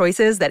 mouth-watering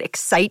choices that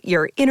excite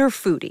your inner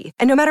foodie.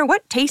 And no matter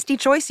what tasty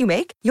choice you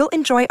make, you'll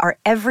enjoy our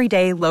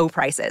everyday low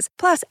prices,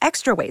 plus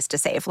extra ways to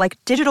save, like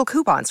digital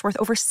coupons worth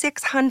over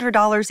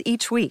 $600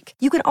 each week.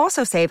 You can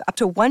also save up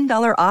to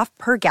 $1 off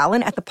per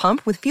gallon at the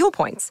pump with fuel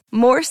points.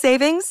 More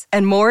savings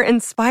and more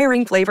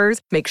inspiring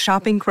flavors make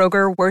shopping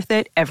Kroger worth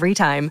it every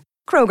time.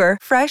 Kroger,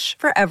 fresh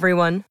for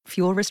everyone.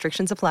 Fuel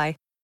restrictions apply.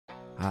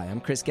 Hi,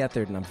 I'm Chris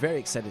Gethard, and I'm very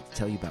excited to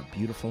tell you about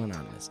Beautiful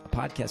Anonymous, a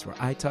podcast where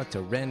I talk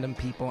to random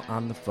people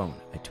on the phone.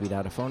 I tweet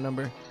out a phone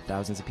number,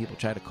 thousands of people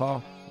try to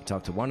call. You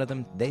talk to one of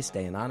them, they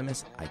stay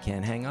anonymous. I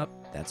can't hang up.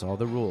 That's all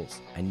the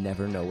rules. I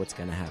never know what's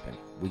going to happen.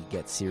 We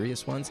get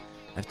serious ones.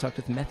 I've talked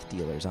with meth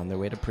dealers on their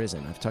way to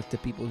prison. I've talked to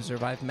people who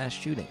survived mass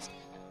shootings.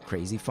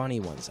 Crazy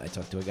funny ones. I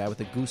talked to a guy with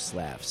a goose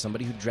laugh,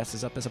 somebody who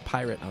dresses up as a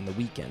pirate on the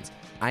weekends.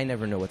 I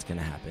never know what's going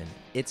to happen.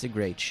 It's a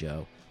great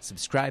show.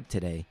 Subscribe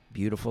today,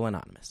 Beautiful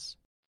Anonymous.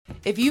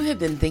 If you have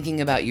been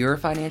thinking about your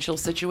financial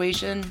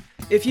situation,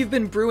 If you've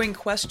been brewing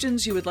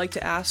questions you would like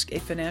to ask a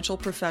financial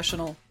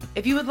professional,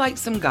 if you would like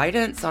some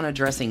guidance on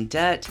addressing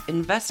debt,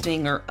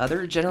 investing, or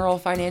other general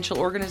financial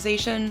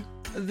organization,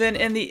 then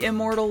in the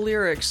immortal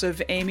lyrics of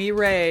Amy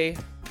Ray,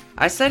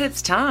 I said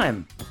it's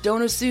time.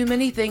 Don't assume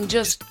anything,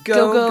 just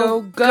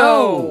go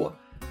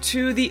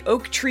to the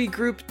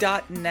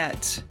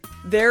oaktreegroup.net.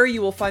 There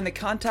you will find the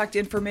contact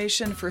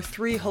information for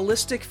 3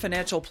 holistic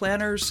financial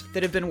planners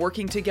that have been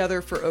working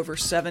together for over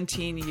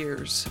 17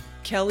 years.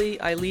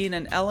 Kelly, Eileen,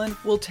 and Ellen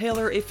will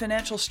tailor a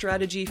financial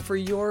strategy for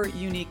your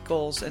unique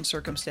goals and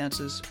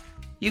circumstances.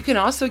 You can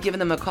also give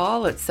them a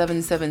call at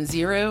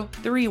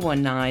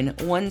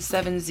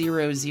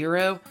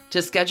 770-319-1700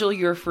 to schedule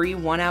your free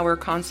 1-hour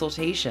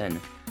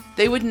consultation.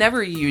 They would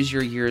never use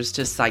your years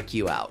to psych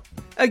you out.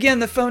 Again,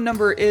 the phone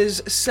number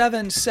is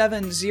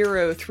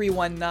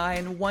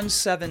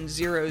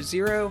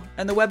 770-319-1700,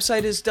 and the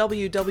website is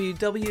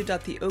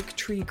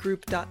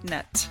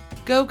www.theoaktreegroup.net.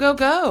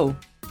 Go.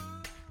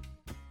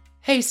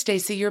 Hey,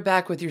 Stacy, you're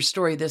back with your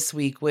story this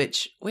week,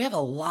 which we have a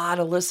lot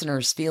of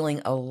listeners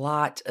feeling a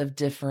lot of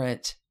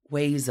different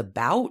ways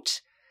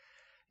about.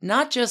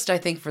 Not just, I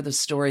think, for the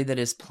story that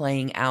is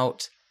playing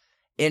out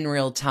in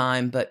real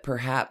time, but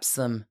perhaps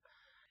some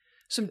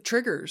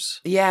triggers.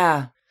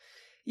 Yeah,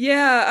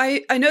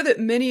 I know that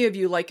many of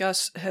you, like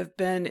us, have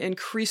been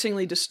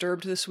increasingly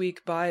disturbed this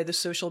week by the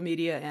social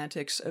media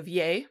antics of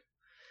Ye,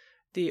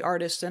 the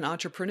artist and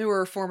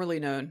entrepreneur formerly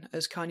known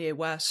as Kanye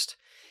West.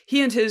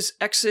 He and his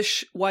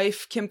ex-ish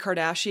wife, Kim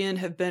Kardashian,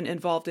 have been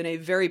involved in a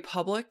very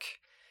public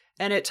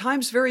and at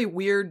times very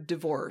weird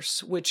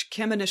divorce, which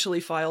Kim initially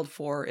filed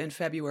for in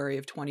February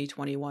of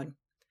 2021.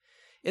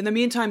 In the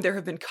meantime, there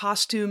have been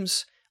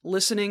costumes,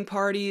 listening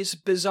parties,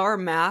 bizarre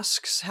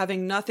masks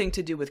having nothing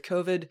to do with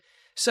COVID,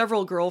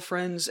 several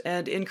girlfriends,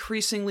 and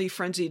increasingly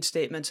frenzied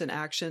statements and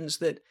actions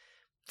that,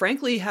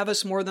 frankly, have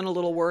us more than a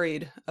little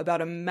worried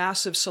about a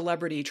massive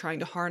celebrity trying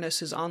to harness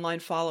his online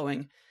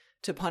following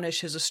to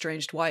punish his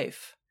estranged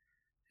wife.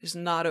 Is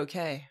not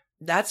okay.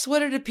 That's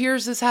what it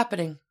appears is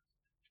happening.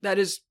 That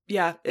is,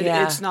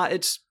 it's not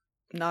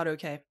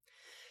okay.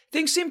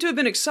 Things seem to have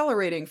been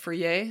accelerating for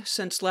Ye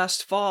since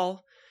last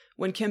fall,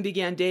 when Kim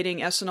began dating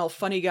SNL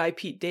funny guy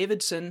Pete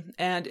Davidson,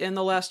 and in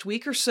the last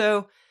week or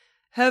so,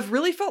 have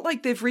really felt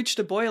like they've reached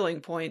a boiling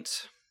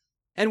point.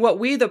 And what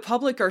we, the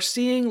public, are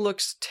seeing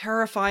looks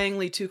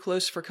terrifyingly too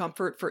close for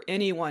comfort for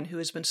anyone who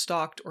has been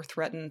stalked or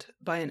threatened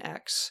by an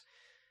ex.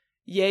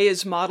 Ye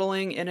is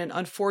modeling in an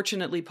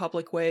unfortunately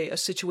public way a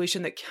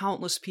situation that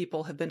countless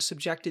people have been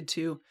subjected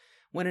to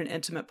when an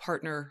intimate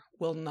partner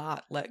will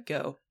not let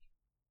go.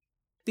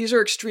 These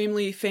are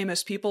extremely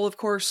famous people, of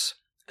course,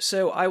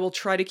 so I will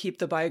try to keep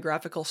the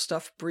biographical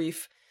stuff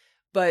brief.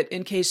 but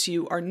in case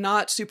you are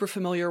not super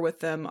familiar with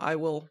them, I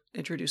will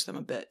introduce them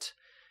a bit.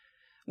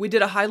 We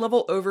did a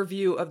high-level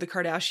overview of the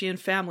Kardashian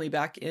family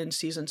back in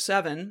season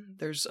 7.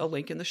 There's a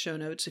link in the show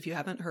notes if you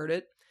haven't heard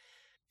it,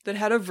 that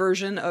had a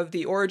version of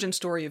the origin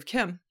story of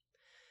Kim.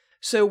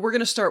 So we're going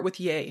to start with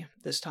Ye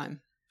this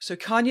time. So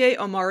Kanye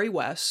Omari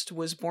West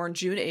was born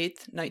June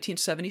 8th,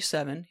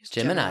 1977. He's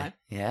Gemini.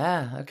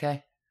 Yeah,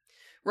 okay.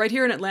 Right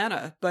here in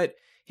Atlanta, but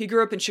he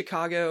grew up in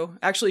Chicago,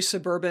 actually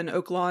suburban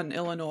Oak Lawn,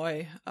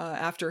 Illinois,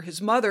 after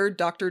his mother,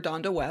 Dr.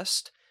 Donda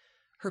West.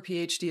 Her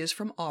PhD is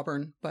from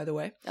Auburn, by the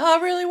way.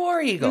 Oh, really?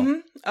 War Eagle.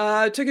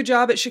 Mm-hmm. Took a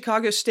job at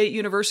Chicago State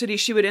University.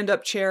 She would end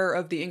up chair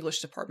of the English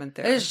department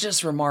there. It's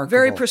just remarkable.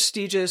 Very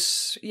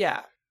prestigious,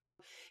 yeah.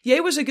 Ye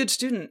was a good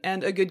student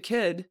and a good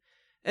kid.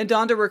 And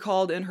Donda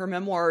recalled in her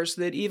memoirs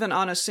that even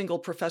on a single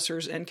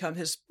professor's income,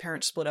 his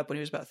parents split up when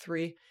he was about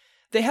 3,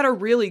 they had a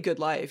really good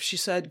life. She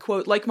said,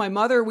 quote, like my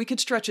mother, we could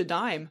stretch a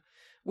dime.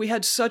 We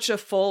had such a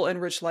full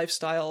and rich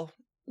lifestyle.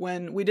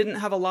 When we didn't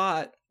have a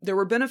lot, there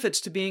were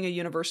benefits to being a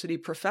university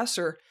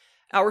professor.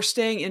 Our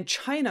staying in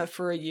China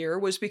for a year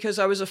was because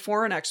I was a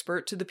foreign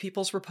expert to the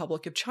People's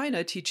Republic of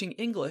China teaching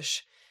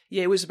English.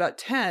 Ye was about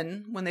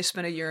 10 when they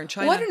spent a year in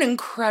China. What an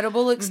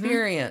incredible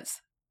experience.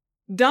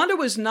 Donda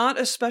was not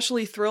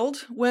especially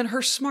thrilled when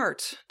her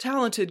smart,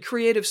 talented,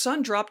 creative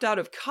son dropped out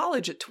of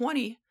college at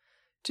 20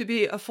 to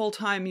be a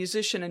full-time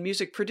musician and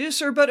music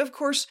producer, but of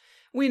course,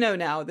 we know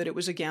now that it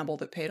was a gamble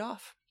that paid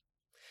off.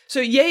 So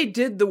Ye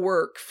did the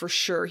work for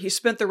sure. He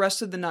spent the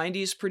rest of the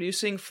 90s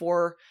producing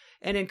for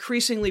an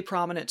increasingly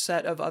prominent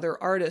set of other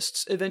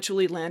artists,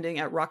 eventually landing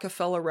at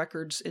Rockefeller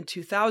Records in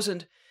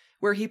 2000,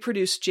 where he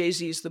produced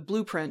Jay-Z's The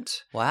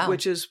Blueprint,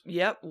 which is,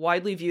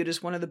 widely viewed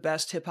as one of the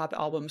best hip-hop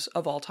albums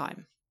of all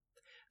time.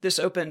 This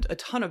opened a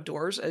ton of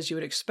doors, as you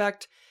would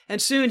expect,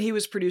 and soon he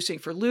was producing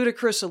for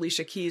Ludacris,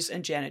 Alicia Keys,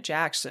 and Janet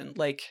Jackson.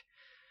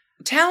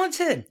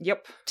 Talented.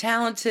 Yep.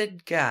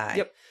 Talented guy.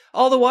 Yep.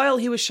 All the while,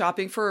 he was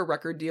shopping for a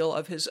record deal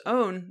of his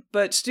own,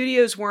 but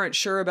studios weren't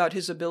sure about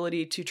his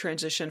ability to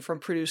transition from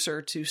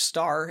producer to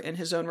star in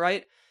his own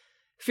right.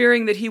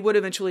 Fearing that he would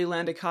eventually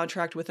land a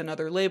contract with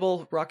another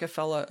label,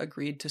 Rockefeller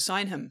agreed to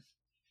sign him.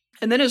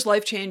 And then his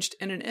life changed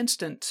in an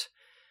instant.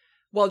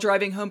 While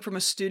driving home from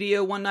a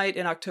studio one night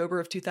in October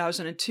of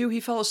 2002, he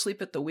fell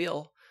asleep at the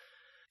wheel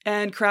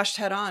and crashed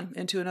head-on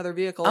into another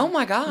vehicle. Oh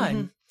my God.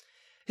 Mm-hmm.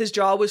 His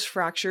jaw was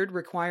fractured,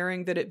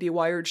 requiring that it be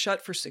wired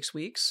shut for 6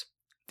 weeks.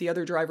 The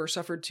other driver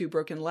suffered 2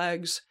 broken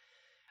legs.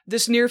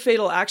 This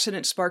near-fatal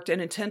accident sparked an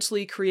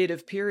intensely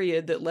creative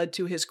period that led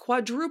to his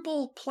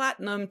quadruple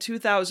platinum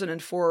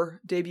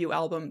 2004 debut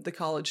album, The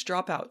College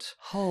Dropout.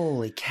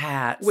 Holy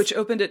cats. Which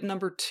opened at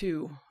number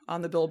 2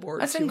 on the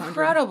Billboard That's 200.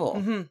 incredible.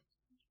 Mm-hmm.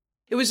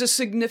 It was a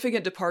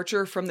significant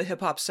departure from the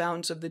hip-hop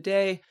sounds of the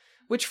day,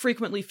 which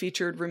frequently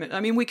featured,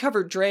 we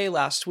covered Dre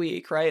last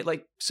week, right?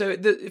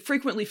 It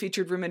frequently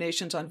featured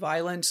ruminations on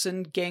violence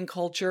and gang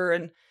culture,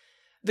 and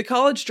The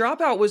College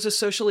Dropout was a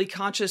socially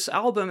conscious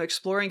album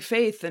exploring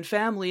faith and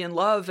family and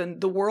love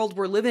and the world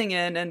we're living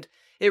in, and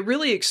it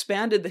really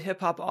expanded the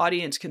hip-hop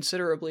audience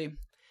considerably.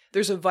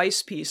 There's a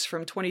Vice piece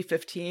from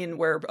 2015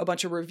 where a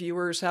bunch of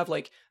reviewers have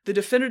the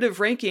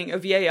definitive ranking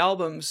of Ye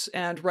albums,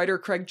 and writer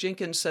Craig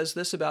Jenkins says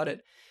this about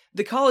it.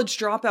 The College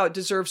Dropout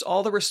deserves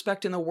all the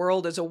respect in the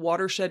world as a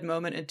watershed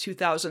moment in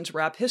 2000s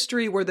rap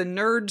history where the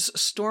nerds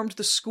stormed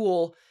the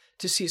school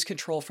to seize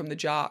control from the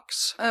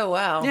jocks. Oh,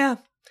 wow. Yeah.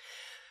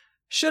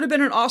 Should have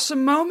been an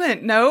awesome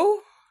moment,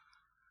 no?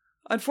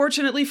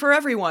 Unfortunately for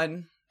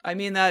everyone, I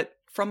mean that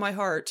from my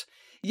heart,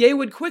 Ye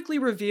would quickly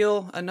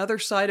reveal another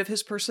side of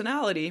his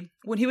personality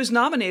when he was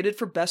nominated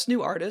for Best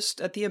New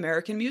Artist at the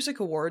American Music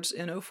Awards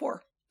in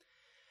 2004.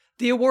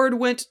 The award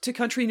went to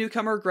country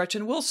newcomer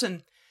Gretchen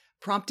Wilson,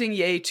 prompting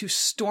Ye to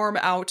storm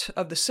out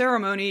of the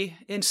ceremony,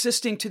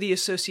 insisting to the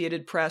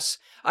Associated Press,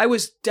 I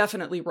was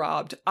definitely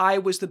robbed. I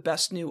was the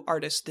best new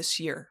artist this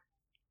year.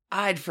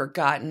 I'd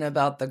forgotten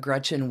about the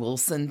Gretchen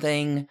Wilson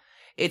thing.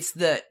 It's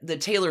the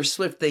Taylor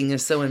Swift thing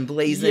is so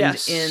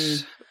emblazoned in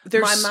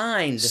my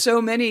mind.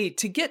 So many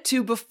to get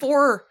to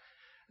before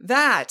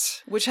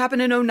that, which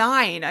happened in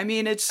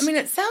 2009. It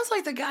sounds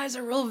like the guy's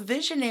a real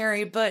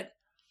visionary, but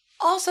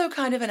also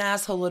kind of an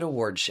asshole at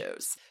award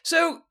shows.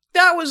 So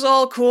that was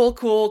all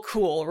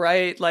cool,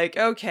 right?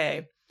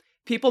 Okay.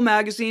 People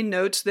magazine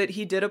notes that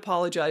he did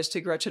apologize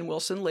to Gretchen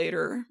Wilson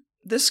later.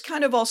 This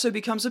kind of also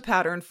becomes a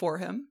pattern for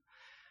him.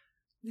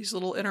 These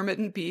little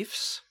intermittent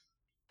beefs.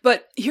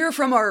 But here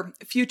from our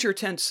future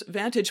tense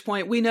vantage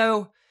point, we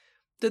know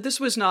that this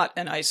was not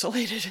an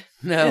isolated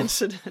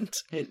incident.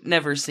 It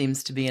never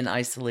seems to be an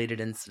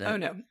isolated incident. Oh,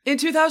 no. In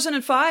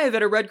 2005,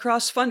 at a Red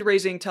Cross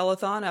fundraising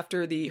telethon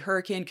after the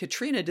Hurricane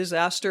Katrina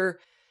disaster,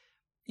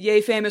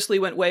 Ye famously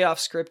went way off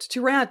script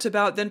to rant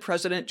about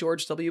then-President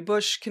George W.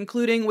 Bush,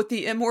 concluding with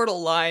the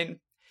immortal line,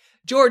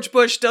 George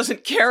Bush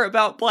doesn't care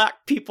about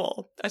black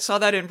people. I saw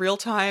that in real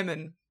time,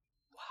 and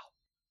wow.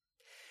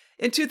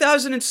 In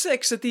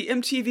 2006, at the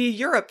MTV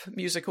Europe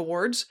Music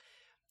Awards,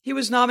 he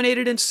was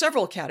nominated in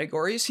several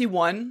categories. He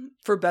won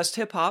for Best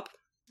Hip Hop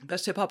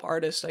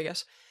Artist, I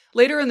guess.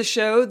 Later in the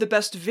show, the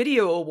Best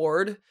Video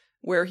Award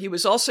where he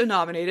was also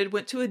nominated,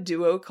 went to a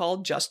duo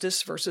called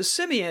Justice versus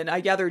Simeon.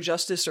 I gather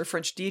Justice are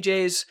French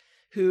DJs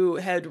who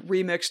had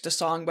remixed a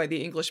song by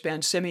the English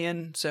band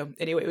Simeon. So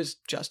anyway, it was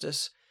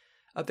Justice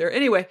up there.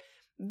 Anyway,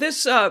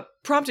 this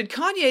prompted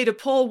Kanye to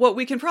pull what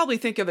we can probably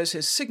think of as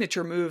his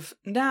signature move.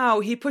 Now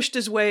he pushed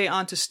his way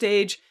onto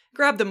stage,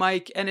 grabbed the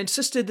mic, and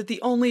insisted that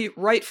the only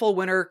rightful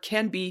winner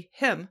can be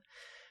him.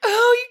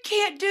 Oh, you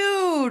can't,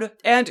 dude!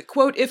 And,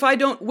 quote, if I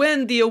don't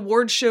win, the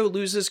award show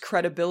loses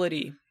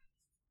credibility.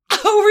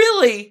 Oh,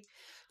 really?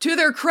 To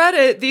their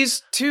credit,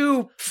 these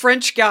two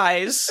French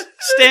guys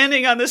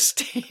standing on the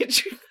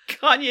stage,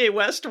 Kanye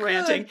West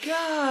ranting. Good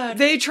God.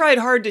 They tried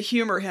hard to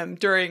humor him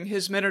during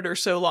his minute or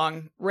so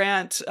long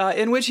rant,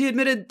 in which he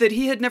admitted that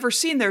he had never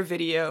seen their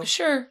video.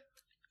 Sure.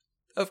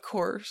 Of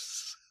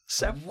course.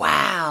 So,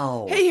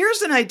 wow. hey,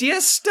 here's an idea.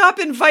 Stop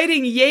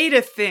inviting Ye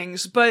to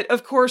things. But,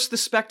 of course, the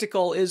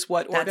spectacle is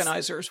what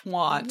organizers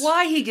want.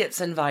 Why he gets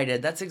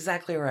invited. That's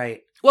exactly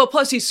right. Well,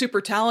 plus he's super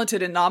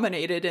talented and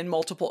nominated in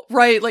multiple...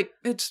 Right, like,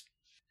 it's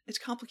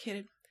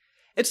complicated.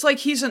 It's like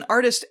he's an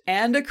artist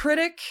and a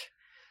critic.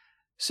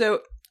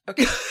 So,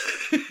 okay.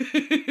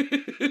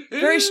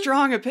 Very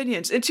strong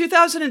opinions. In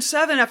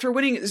 2007, after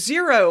winning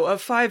 0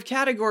 of 5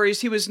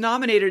 categories he was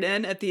nominated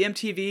in at the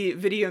MTV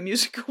Video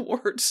Music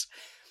Awards,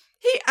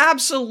 he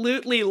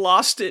absolutely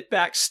lost it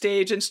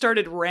backstage and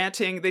started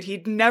ranting that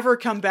he'd never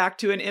come back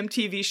to an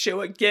MTV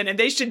show again and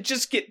they should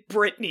just get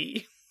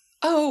Britney.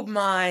 Oh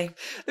my.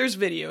 There's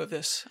video of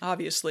this,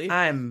 obviously.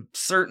 I'm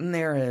certain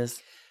there is.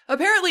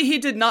 Apparently he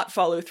did not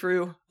follow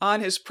through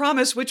on his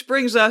promise, which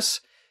brings us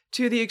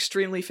to the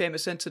extremely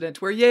famous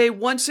incident where Ye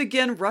once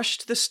again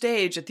rushed the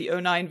stage at the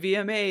 2009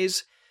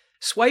 VMAs,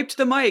 swiped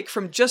the mic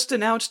from just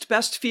announced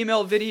Best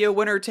Female Video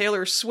winner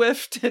Taylor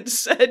Swift and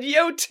said,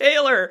 "Yo,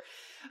 Taylor,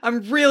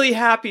 I'm really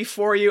happy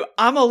for you.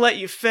 I'm gonna let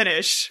you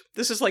finish."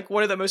 This is like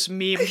one of the most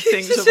meme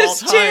things of all time.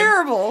 This is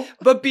terrible.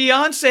 But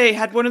Beyonce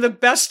had one of the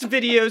best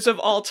videos of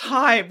all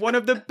time. One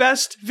of the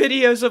best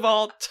videos of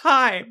all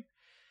time.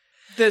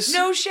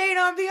 No shade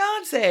on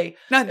Beyonce.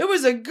 None. It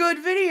was a good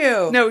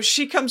video. No,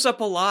 she comes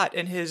up a lot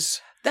in his...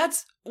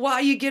 That's why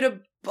you get a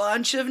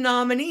bunch of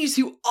nominees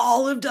who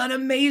all have done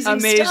amazing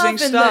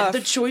stuff. And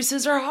the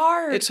choices are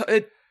hard. It's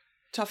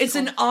tough. It's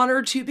an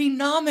honor to be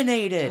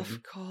nominated.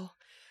 Tough call.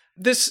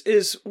 This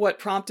is what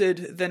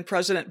prompted then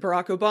President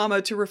Barack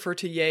Obama to refer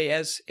to Ye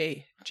as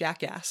a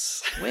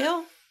jackass.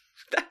 Well,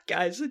 that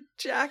guy's a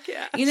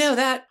jackass. You know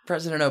that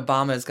President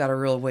Obama's got a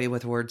real way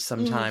with words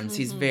sometimes.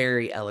 He's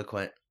very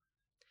eloquent.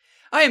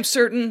 I am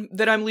certain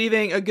that I'm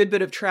leaving a good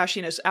bit of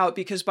trashiness out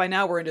because by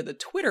now we're into the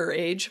Twitter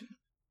age.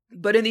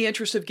 But in the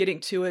interest of getting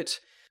to it,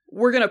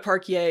 we're going to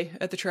park Ye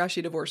at the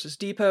Trashy Divorces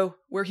Depot,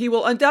 where he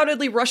will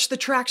undoubtedly rush the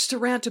tracks to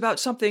rant about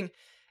something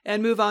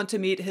and move on to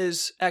meet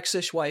his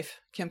ex-ish wife,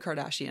 Kim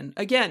Kardashian.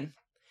 Again,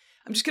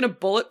 I'm just going to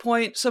bullet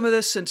point some of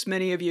this since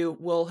many of you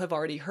will have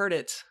already heard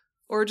it,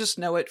 or just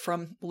know it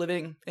from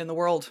living in the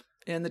world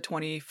in the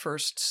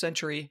 21st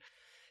century.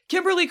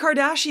 Kimberly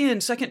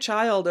Kardashian, second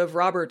child of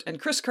Robert and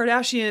Kris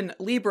Kardashian,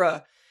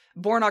 Libra,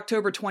 born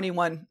October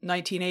 21,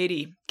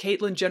 1980.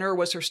 Caitlyn Jenner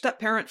was her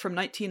step-parent from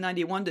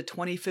 1991 to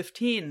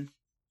 2015.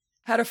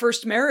 Had a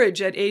first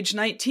marriage at age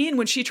 19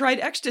 when she tried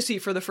ecstasy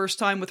for the first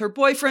time with her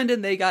boyfriend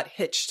and they got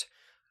hitched.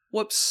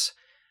 Whoops.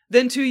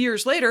 Then 2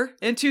 years later,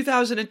 in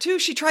 2002,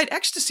 she tried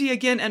ecstasy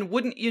again and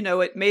wouldn't you know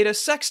it, made a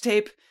sex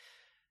tape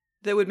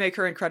that would make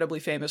her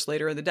incredibly famous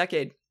later in the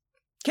decade.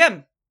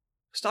 Kim,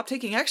 stop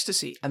taking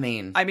ecstasy. I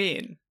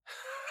mean.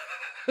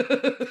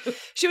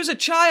 She was a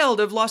child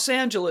of Los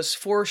Angeles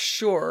for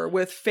sure,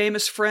 with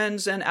famous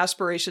friends and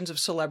aspirations of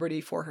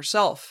celebrity for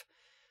herself.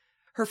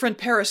 Her friend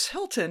Paris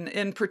Hilton,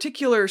 in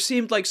particular,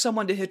 seemed like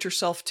someone to hitch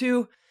herself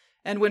to,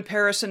 and when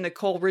Paris and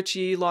Nicole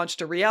Richie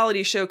launched a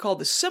reality show called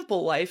The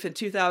Simple Life in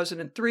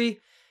 2003,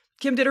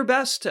 Kim did her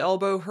best to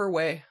elbow her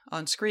way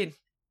on screen.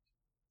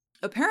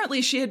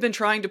 Apparently, she had been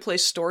trying to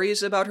place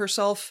stories about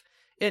herself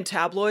in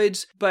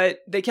tabloids,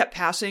 but they kept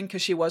passing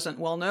because she wasn't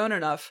well known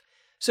enough.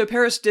 So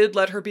Paris did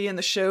let her be in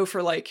the show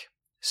for like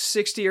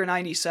 60 or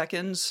 90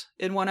 seconds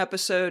in one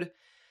episode.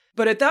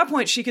 But at that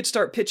point, she could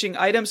start pitching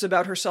items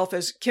about herself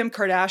as Kim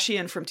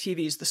Kardashian from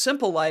TV's The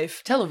Simple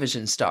Life.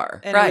 Television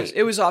star. And right.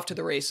 It was off to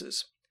the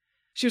races.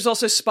 She was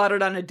also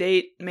spotted on a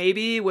date,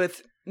 maybe,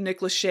 with Nick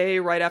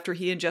Lachey right after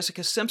he and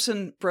Jessica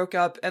Simpson broke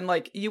up. And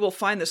like, you will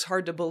find this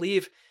hard to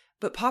believe,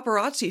 but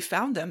paparazzi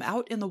found them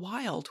out in the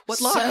wild.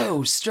 What luck.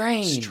 So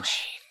strange.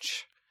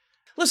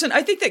 Listen,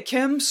 I think that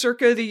Kim,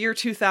 circa the year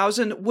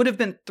 2000, would have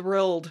been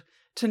thrilled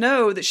to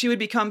know that she would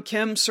become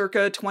Kim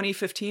circa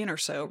 2015 or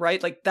so,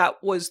 right? Like,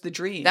 that was the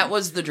dream. That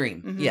was the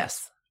dream,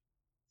 yes.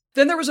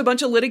 Then there was a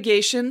bunch of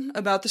litigation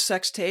about the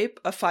sex tape,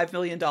 a $5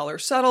 million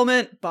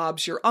settlement,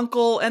 Bob's Your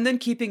Uncle, and then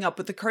Keeping Up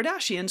with the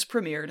Kardashians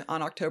premiered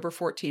on October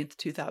 14th,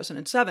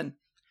 2007.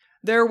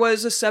 There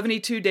was a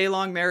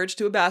 72-day-long marriage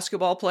to a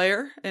basketball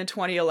player in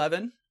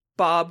 2011.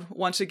 Bob,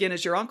 once again,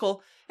 is your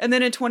uncle. And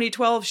then in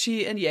 2012,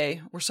 she and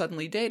Ye were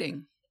suddenly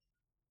dating.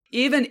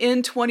 Even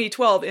in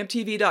 2012,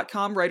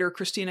 MTV.com writer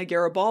Christina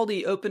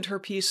Garibaldi opened her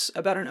piece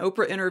about an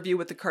Oprah interview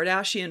with the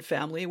Kardashian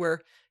family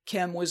where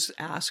Kim was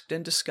asked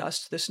and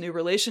discussed this new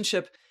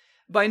relationship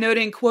by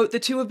noting, quote, "The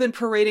two have been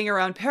parading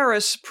around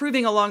Paris,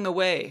 proving along the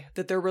way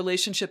that their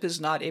relationship is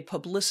not a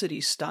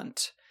publicity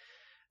stunt."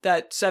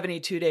 That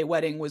 72-day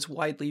wedding was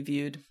widely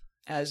viewed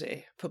as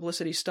a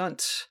publicity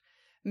stunt.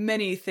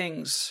 Many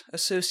things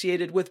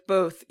associated with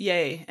both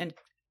Ye and,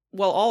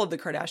 well, all of the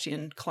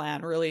Kardashian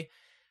clan, really,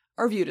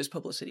 are viewed as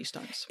publicity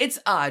stunts. It's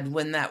odd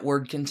when that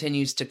word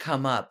continues to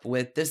come up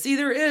with this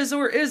either is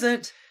or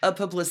isn't a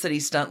publicity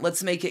stunt.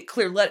 Let's make it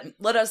clear.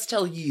 Let us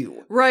tell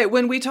you. Right.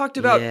 When we talked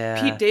about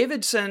Pete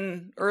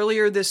Davidson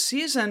earlier this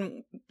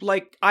season,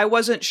 like, I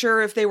wasn't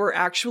sure if they were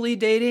actually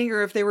dating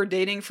or if they were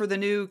dating for the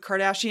new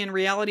Kardashian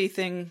reality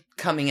thing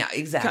coming out.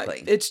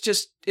 Exactly.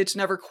 It's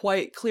never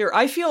quite clear.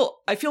 I feel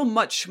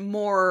much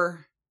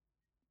more,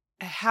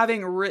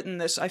 having written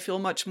this, I feel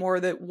much more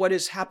that what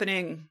is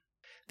happening,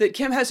 that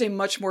Kim has a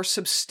much more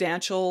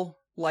substantial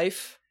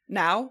life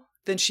now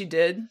than she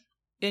did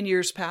in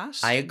years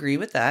past. I agree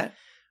with that.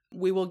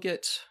 We will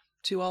get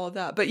to all of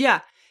that. But yeah,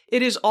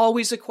 it is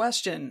always a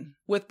question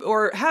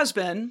or has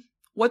been,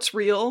 what's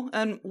real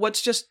and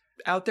what's just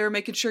out there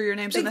making sure your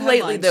name's in the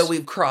headlines. Lately, though,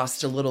 we've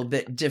crossed a little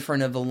bit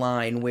different of a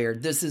line where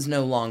this is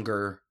no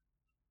longer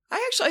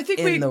I think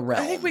in the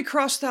realm. I think we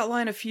crossed that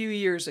line a few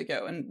years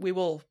ago, and we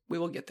will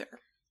get there.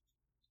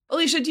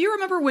 Alicia, do you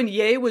remember when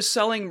Ye was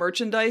selling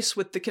merchandise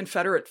with the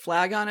Confederate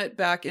flag on it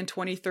back in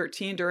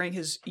 2013 during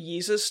his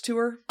Yeezus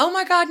tour? Oh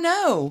my God,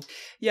 no.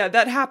 Yeah,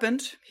 that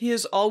happened. He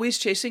is always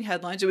chasing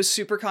headlines. It was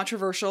super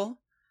controversial.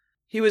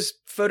 He was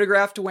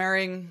photographed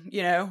wearing,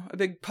 a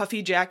big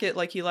puffy jacket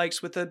like he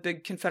likes with a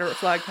big Confederate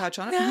flag patch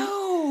on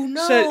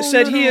it.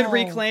 Said he had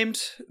reclaimed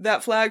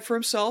that flag for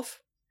himself.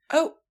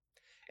 Oh.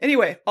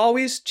 Anyway,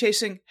 always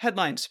chasing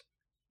headlines.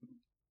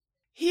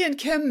 He and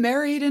Kim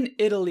married in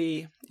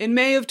Italy in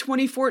May of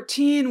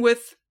 2014,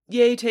 with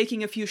Ye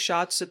taking a few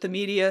shots at the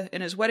media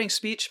in his wedding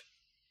speech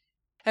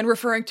and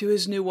referring to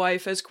his new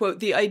wife as, quote,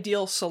 "the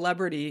ideal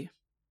celebrity."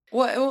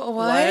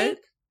 What?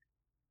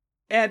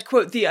 And,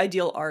 quote, "the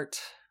ideal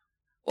art."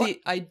 What?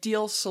 The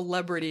ideal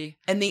celebrity.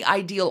 And the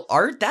ideal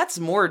art? That's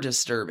more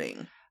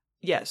disturbing.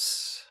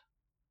 Yes,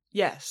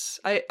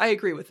 I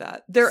agree with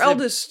that. Their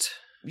eldest...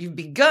 You've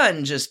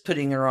begun just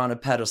putting her on a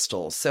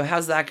pedestal, so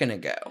how's that going to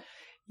go?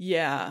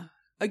 Yeah.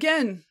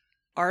 Again,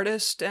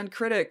 artist and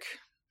critic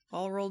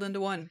all rolled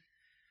into one.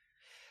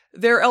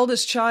 Their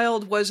eldest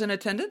child was in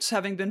attendance,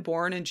 having been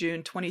born in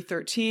June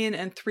 2013,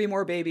 and 3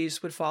 more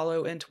babies would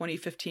follow in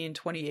 2015,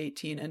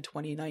 2018, and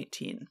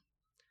 2019.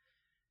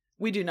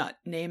 We do not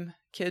name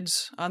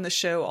kids on the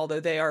show, although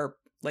they are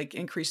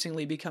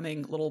increasingly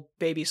becoming little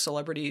baby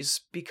celebrities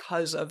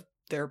because of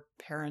their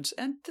parents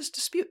and this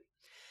dispute.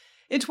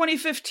 In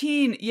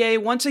 2015, Ye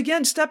once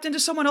again stepped into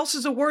someone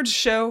else's awards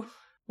show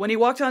when he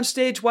walked on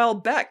stage while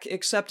Beck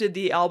accepted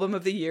the Album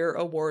of the Year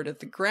award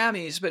at the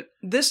Grammys, but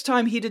this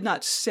time he did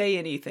not say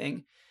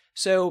anything.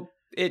 So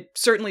it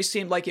certainly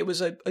seemed like it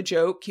was a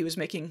joke. He was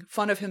making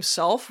fun of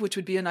himself, which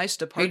would be a nice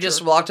departure. He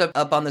just walked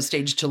up on the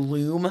stage to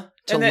loom,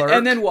 lurk.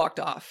 And then walked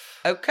off.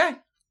 Okay.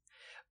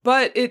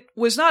 But it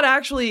was not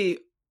actually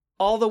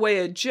all the way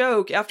a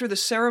joke. After the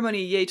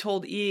ceremony, Ye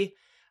told E!,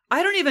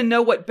 "I don't even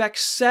know what Beck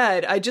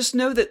said. I just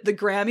know that the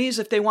Grammys,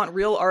 if they want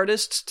real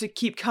artists to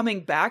keep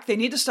coming back, they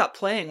need to stop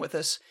playing with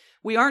us.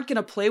 We aren't going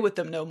to play with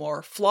them no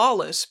more.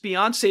 Flawless,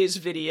 Beyonce's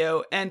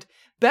video, and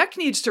Beck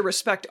needs to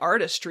respect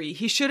artistry.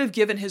 He should have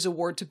given his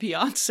award to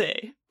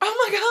Beyonce."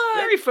 Oh my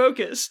God! Very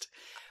focused.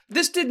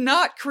 This did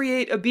not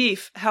create a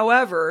beef.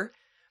 However,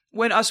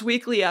 when Us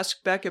Weekly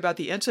asked Beck about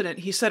the incident,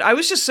 he said, "I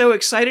was just so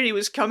excited he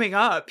was coming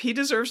up. He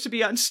deserves to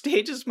be on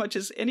stage as much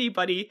as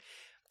anybody.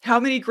 How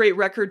many great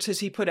records has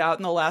he put out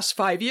in the last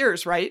 5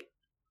 years, right?"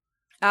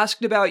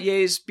 Asked about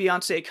Ye's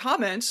Beyonce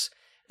comments,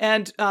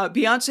 and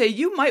Beyonce,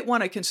 you might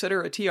want to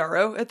consider a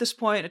TRO at this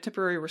point, a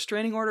temporary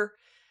restraining order.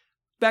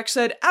 Beck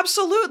said,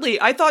 "Absolutely.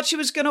 I thought she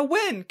was going to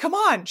win. Come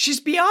on. She's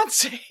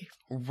Beyonce."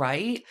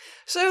 Right?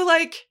 So,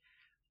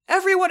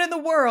 everyone in the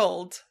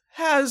world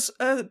has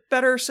a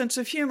better sense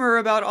of humor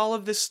about all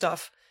of this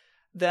stuff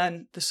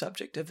than the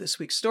subject of this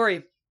week's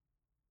story.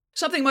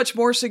 Something much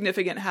more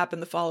significant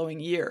happened the following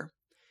year.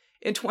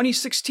 In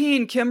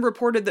 2016, Kim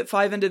reported that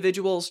 5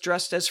 individuals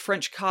dressed as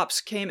French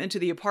cops came into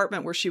the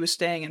apartment where she was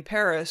staying in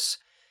Paris,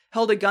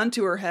 held a gun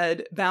to her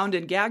head, bound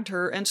and gagged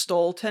her, and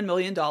stole $10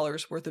 million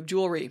worth of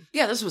jewelry.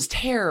 Yeah, this was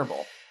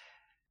terrible.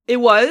 It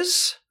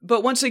was,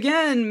 but once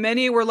again,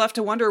 many were left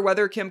to wonder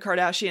whether Kim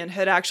Kardashian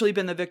had actually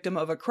been the victim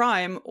of a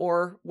crime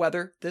or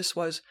whether this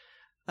was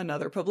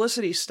another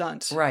publicity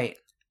stunt. Right.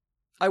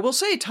 I will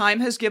say time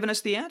has given us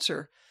the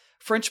answer.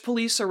 French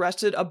police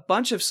arrested a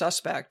bunch of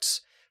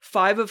suspects,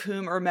 5 of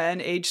whom are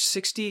men aged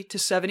 60 to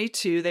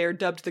 72. They are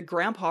dubbed the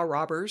Grandpa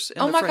Robbers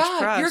in the French press. Oh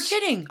my God, you're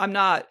kidding. I'm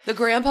not. The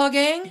Grandpa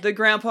Gang? The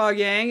Grandpa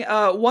Gang.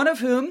 One of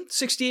whom,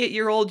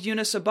 68-year-old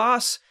Eunice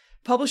Abbas,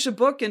 published a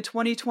book in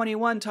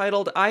 2021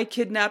 titled I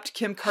Kidnapped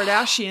Kim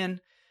Kardashian,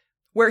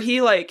 where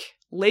he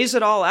lays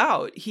it all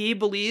out. He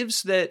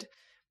believes that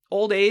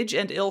old age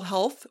and ill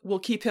health will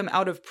keep him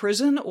out of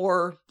prison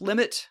or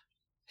limit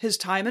his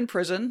time in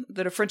prison,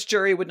 that a French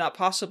jury would not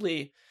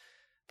possibly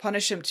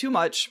punish him too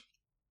much,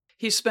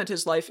 he spent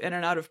his life in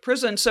and out of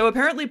prison. So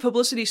apparently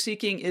publicity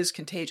seeking is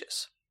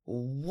contagious.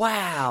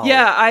 Wow.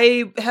 Yeah,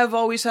 I have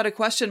always had a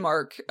question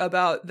mark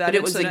about that. But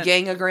it was a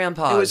gang of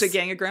grandpas. It was a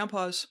gang of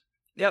grandpas.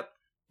 Yep.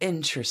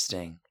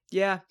 Interesting.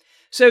 Yeah.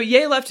 So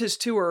Ye left his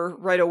tour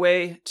right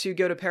away to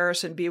go to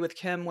Paris and be with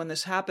Kim when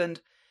this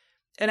happened.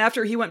 And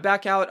after he went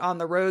back out on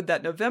the road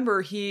that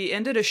November, he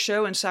ended a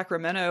show in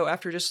Sacramento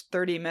after just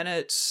 30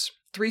 minutes,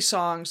 3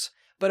 songs,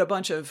 but a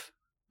bunch of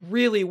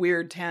really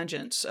weird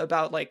tangents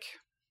about, like,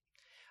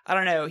 I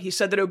don't know. He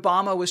said that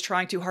Obama was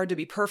trying too hard to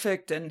be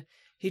perfect and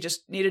he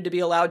just needed to be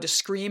allowed to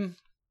scream.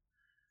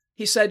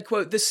 He said,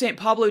 quote, "This St.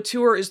 Pablo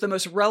tour is the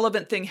most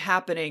relevant thing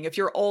happening. If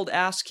your old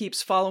ass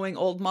keeps following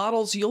old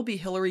models, you'll be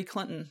Hillary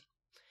Clinton."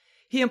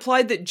 He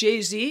implied that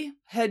Jay-Z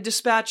had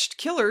dispatched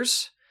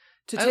killers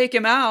to take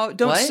him out.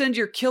 Don't send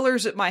your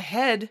killers at my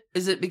head.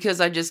 Is it because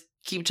I just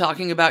keep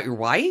talking about your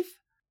wife?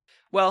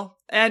 Well,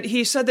 and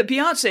he said that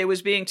Beyonce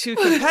was being too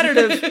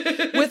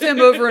competitive with him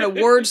over an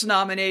awards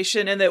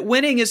nomination and that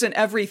winning isn't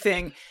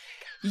everything.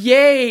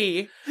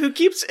 Yay! Who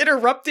keeps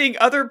interrupting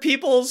other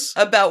people's...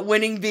 About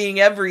winning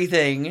being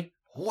everything.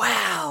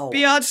 Wow.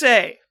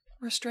 Beyonce.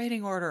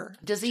 Restraining order.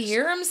 Does he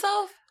hear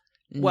himself?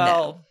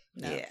 Well,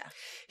 no. Yeah.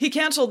 He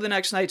canceled the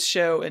next night's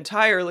show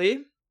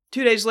entirely.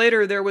 2 days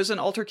later, there was an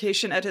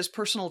altercation at his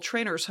personal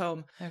trainer's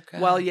home. Okay.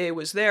 While Ye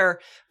was there,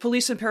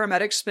 police and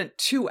paramedics spent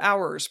 2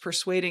 hours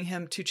persuading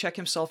him to check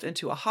himself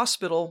into a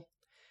hospital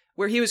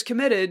where he was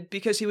committed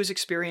because he was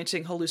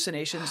experiencing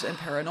hallucinations and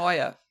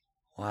paranoia.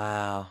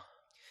 Wow.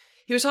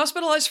 He was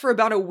hospitalized for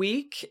about a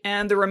week,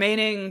 and the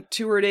remaining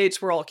tour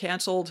dates were all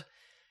canceled.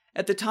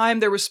 At the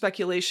time, there was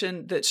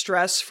speculation that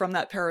stress from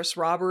that Paris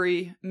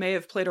robbery may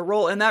have played a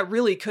role, and that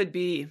really could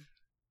be,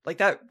 like,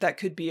 that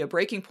could be a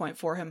breaking point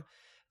for him.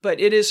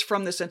 But it is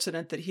from this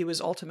incident that he was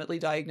ultimately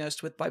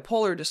diagnosed with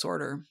bipolar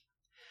disorder.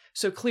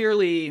 So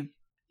clearly,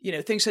 you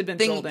know, things had been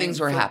building. Things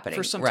were happening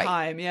for some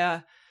time,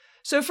 yeah.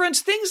 So, friends,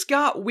 things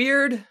got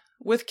weird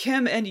with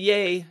Kim and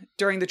Ye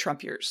during the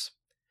Trump years.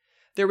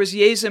 There was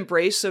Ye's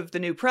embrace of the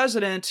new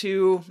president,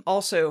 who,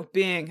 also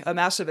being a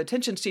massive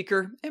attention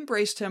seeker,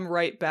 embraced him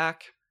right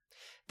back.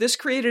 This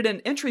created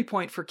an entry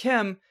point for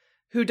Kim,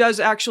 who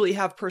does actually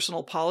have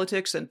personal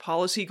politics and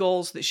policy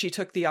goals that she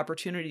took the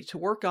opportunity to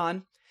work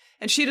on.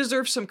 And she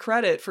deserves some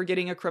credit for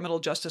getting a criminal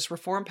justice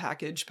reform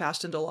package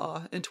passed into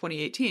law in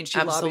 2018. She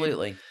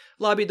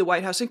lobbied the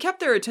White House and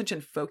kept their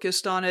attention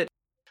focused on it.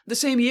 The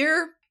same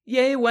year,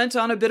 Ye went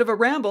on a bit of a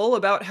ramble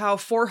about how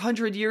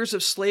 400 years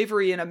of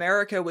slavery in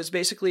America was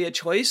basically a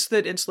choice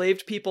that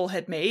enslaved people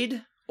had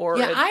made.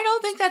 I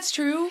don't think that's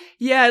true.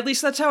 Yeah, at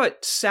least that's how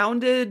it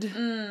sounded.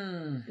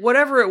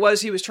 Whatever it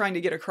was he was trying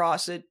to get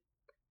across, it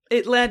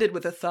landed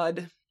with a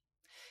thud.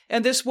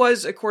 And this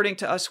was, according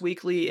to Us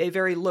Weekly, a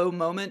very low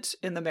moment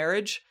in the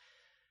marriage.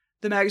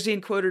 The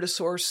magazine quoted a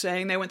source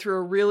saying they went through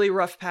a really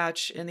rough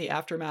patch in the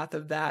aftermath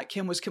of that.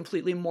 Kim was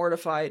completely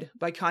mortified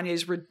by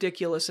Kanye's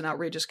ridiculous and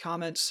outrageous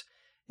comments.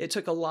 It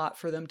took a lot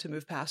for them to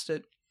move past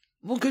it.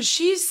 Well, because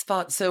she's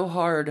fought so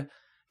hard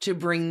to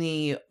bring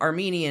the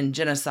Armenian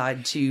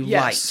genocide to light.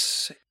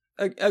 Yes,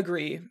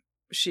 agree.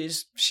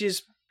 She's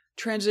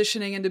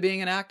transitioning into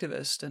being an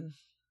activist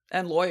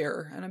and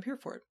lawyer, and I'm here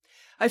for it.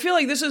 I feel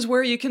like this is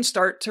where you can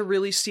start to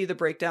really see the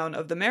breakdown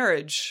of the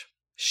marriage.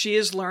 She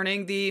is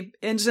learning the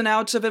ins and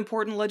outs of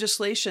important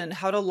legislation,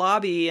 how to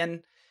lobby,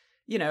 and,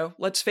 you know,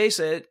 let's face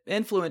it,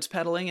 influence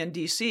peddling in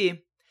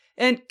DC.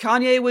 And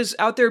Kanye was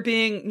out there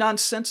being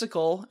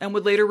nonsensical and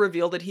would later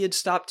reveal that he had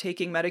stopped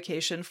taking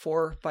medication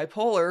for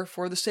bipolar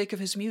for the sake of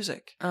his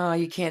music. Oh,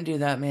 you can't do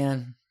that,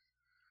 man.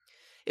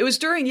 It was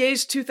during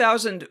Ye's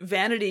 2000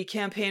 vanity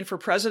campaign for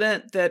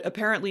president that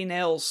apparently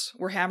nails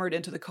were hammered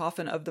into the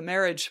coffin of the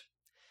marriage.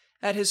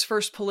 At his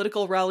first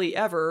political rally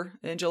ever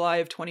in July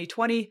of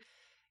 2020,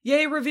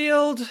 Ye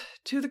revealed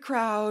to the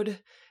crowd,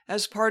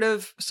 as part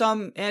of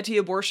some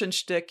anti-abortion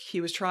shtick he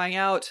was trying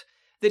out,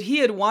 that he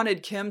had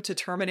wanted Kim to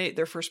terminate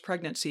their first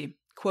pregnancy.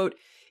 Quote,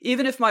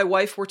 "Even if my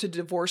wife were to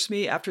divorce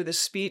me after this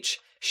speech,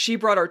 she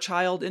brought our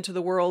child into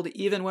the world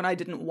even when I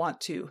didn't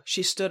want to.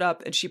 She stood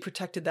up and she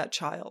protected that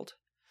child."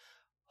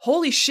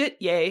 Holy shit,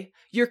 Ye.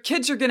 Your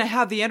kids are going to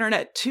have the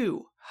internet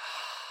too.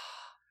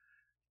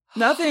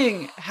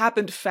 Nothing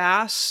happened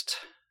fast,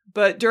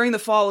 but during the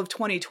fall of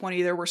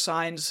 2020, there were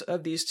signs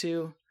of these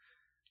two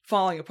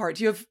falling apart.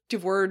 Do you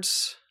have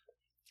words?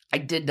 I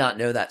did not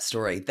know that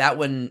story. That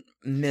one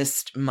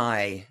missed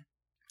my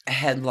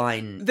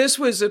headline. This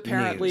was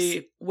apparently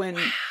news. When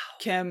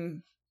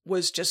Kim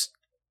was just,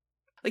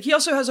 like, he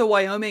also has a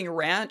Wyoming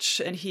ranch,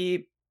 and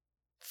he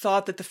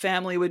thought that the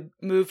family would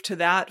move to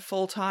that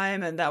full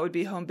time and that would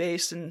be home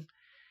base. And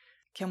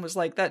Kim was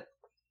like,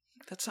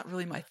 that's not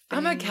really my thing.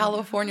 I'm a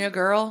California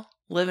girl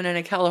living in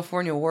a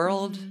California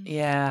world. Mm-hmm.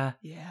 Yeah.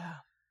 Yeah.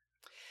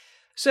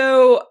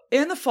 So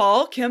in the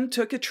fall, Kim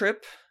took a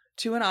trip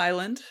to an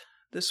island.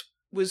 This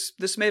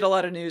made a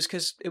lot of news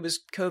because it was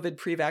COVID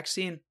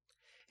pre-vaccine.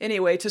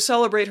 Anyway, to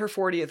celebrate her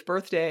 40th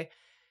birthday,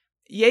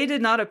 Ye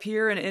did not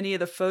appear in any of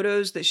the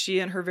photos that she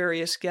and her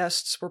various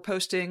guests were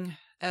posting,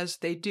 as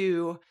they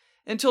do.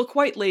 until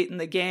quite late in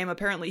the game.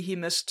 Apparently, he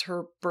missed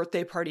her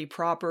birthday party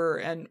proper,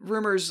 and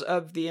rumors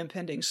of the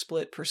impending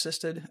split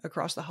persisted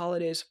across the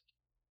holidays.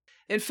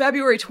 In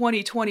February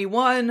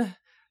 2021,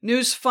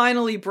 news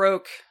finally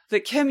broke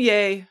that Kim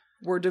Ye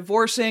were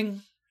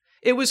divorcing.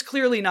 It was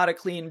clearly not a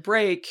clean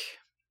break.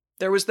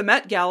 There was the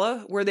Met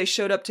Gala, where they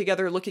showed up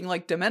together looking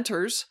like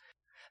Dementors.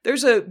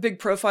 There's a big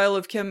profile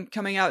of Kim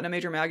coming out in a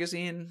major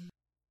magazine.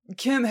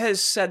 Kim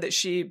has said that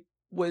she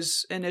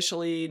was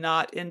initially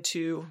not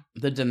into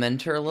the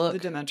Dementor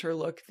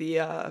look.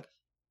 The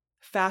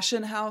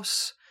fashion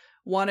house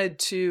wanted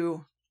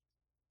to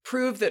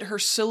prove that her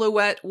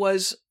silhouette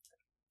was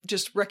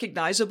just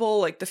recognizable,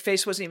 like the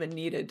face wasn't even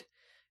needed.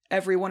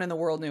 Everyone in the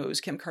world knew it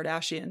was Kim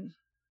Kardashian,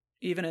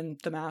 even in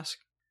the mask.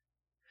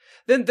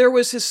 Then there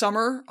was his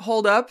summer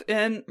holdup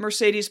in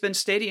Mercedes-Benz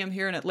Stadium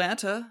here in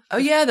Atlanta. Oh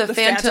yeah, the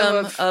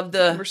Phantom of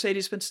the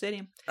Mercedes-Benz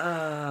Stadium.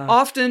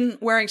 Often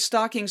wearing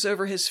stockings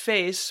over his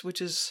face, which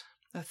is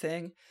a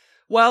thing,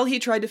 while he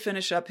tried to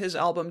finish up his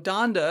album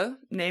Donda,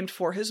 named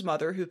for his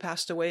mother, who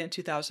passed away in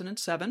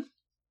 2007.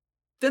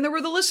 Then there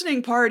were the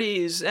listening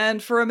parties,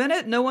 and for a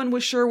minute, no one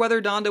was sure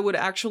whether Donda would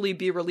actually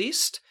be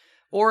released,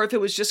 or if it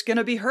was just going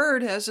to be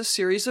heard as a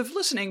series of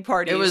listening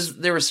parties.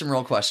 There were some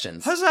real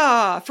questions.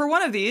 Huzzah! For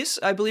one of these,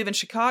 I believe in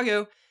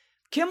Chicago,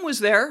 Kim was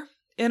there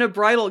in a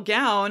bridal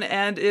gown,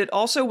 and it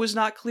also was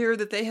not clear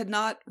that they had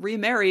not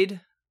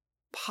remarried,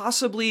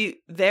 possibly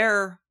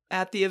there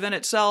at the event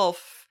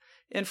itself,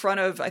 in front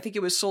of, I think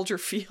it was Soldier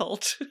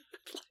Field.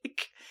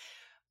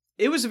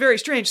 It was a very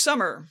strange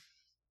summer.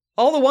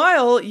 All the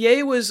while,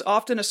 Ye was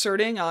often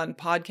asserting on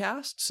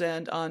podcasts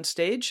and on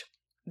stage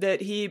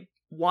that he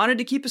wanted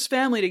to keep his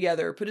family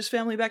together, put his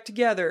family back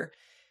together.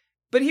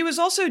 But he was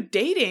also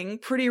dating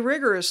pretty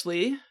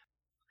rigorously.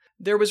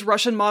 There was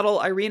Russian model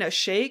Irina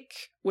Shayk,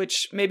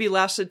 which maybe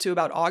lasted to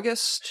about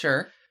August.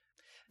 Sure.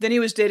 Then he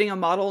was dating a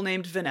model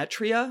named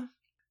Venetria.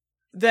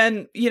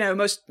 Then,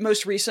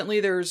 most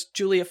recently there's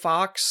Julia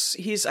Fox.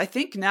 He's, I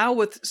think, now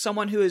with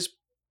someone who is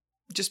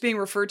just being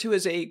referred to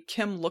as a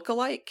Kim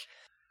lookalike.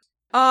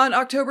 On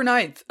October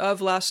 9th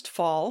of last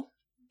fall,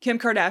 Kim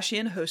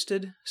Kardashian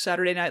hosted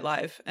Saturday Night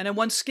Live, and in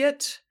one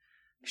skit,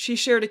 she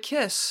shared a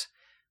kiss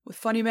with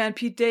funny man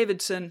Pete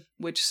Davidson,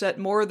 which set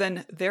more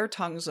than their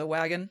tongues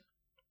a-wagging.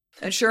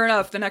 And sure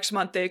enough, the next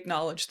month they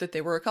acknowledged that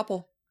they were a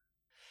couple.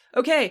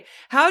 Okay,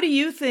 how do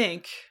you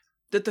think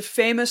that the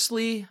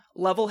famously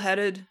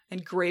level-headed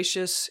and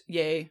gracious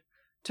Ye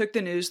took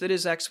the news that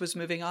his ex was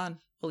moving on,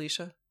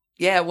 Alicia?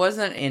 Yeah, it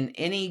wasn't in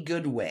any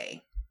good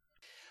way.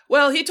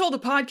 Well, he told a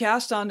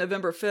podcast on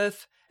November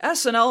 5th,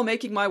 SNL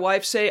making my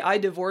wife say I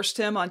divorced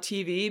him on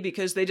TV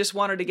because they just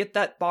wanted to get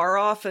that bar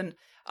off, and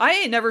I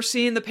ain't never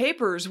seen the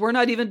papers. We're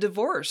not even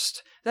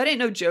divorced. That ain't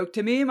no joke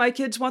to me. My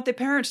kids want their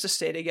parents to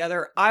stay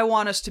together. I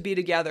want us to be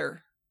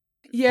together.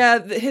 Yeah,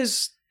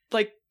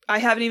 I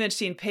haven't even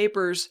seen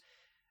papers.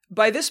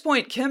 By this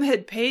point, Kim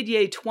had paid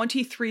Ye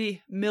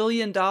 $23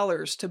 million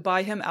to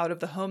buy him out of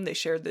the home they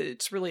shared.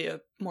 It's really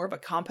more of a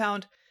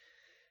compound.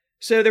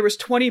 So there was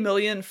 $20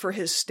 million for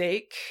his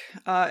stake,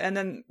 and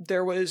then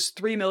there was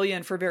 $3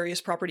 million for various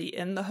property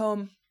in the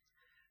home.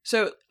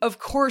 So, of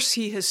course,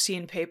 he has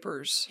seen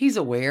papers. He's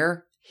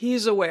aware.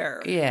 He's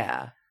aware.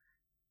 Yeah.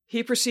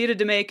 He proceeded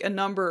to make a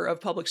number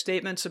of public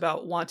statements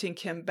about wanting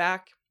Kim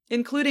back,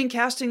 including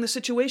casting the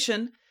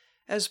situation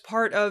as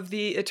part of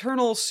the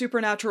eternal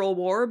supernatural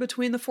war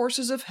between the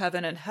forces of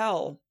heaven and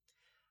hell.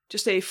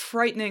 Just a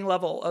frightening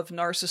level of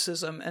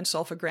narcissism and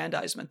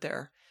self-aggrandizement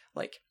there.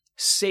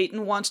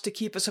 Satan wants to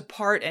keep us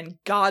apart and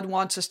God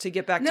wants us to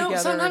get back together. No,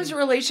 sometimes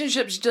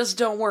relationships just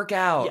don't work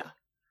out. Yeah.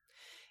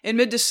 In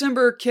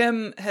mid-December,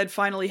 Kim had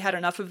finally had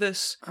enough of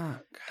this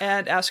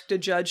and asked a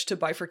judge to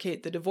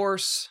bifurcate the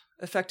divorce,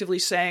 effectively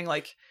saying,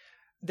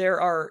 there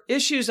are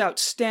issues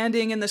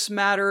outstanding in this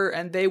matter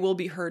and they will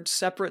be heard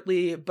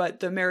separately,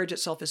 but the marriage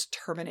itself is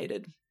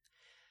terminated.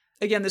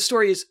 Again, the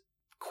story is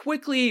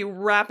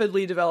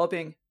rapidly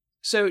developing.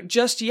 So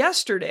just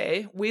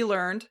yesterday, we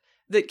learned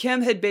that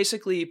Kim had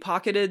basically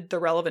pocketed the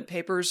relevant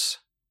papers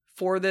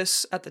for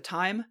this at the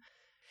time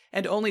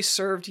and only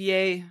served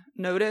Ye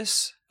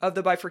notice of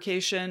the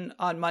bifurcation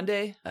on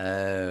Monday.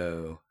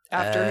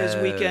 After his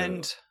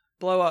weekend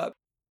blow up.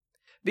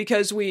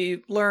 Because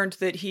we learned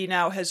that he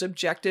now has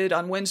objected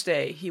on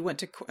Wednesday.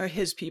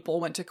 His people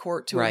went to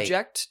court to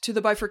object to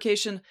the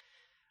bifurcation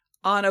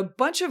on a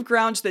bunch of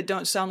grounds that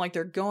don't sound like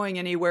they're going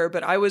anywhere.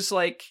 But I was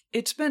like,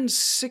 it's been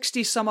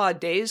 60 some odd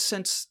days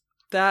since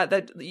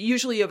that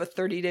usually you have a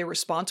 30-day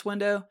response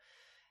window,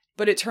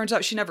 but it turns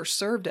out she never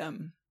served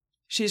him.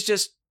 She's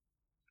just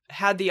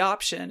had the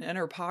option in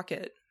her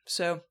pocket.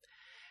 So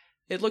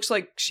it looks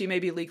like she may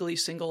be legally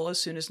single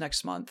as soon as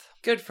next month.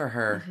 Good for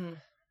her. Mm-hmm.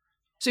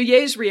 So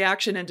Ye's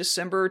reaction in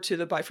December to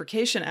the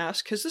bifurcation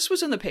ask, because this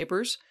was in the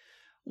papers,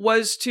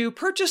 was to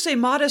purchase a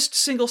modest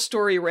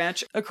single-story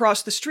ranch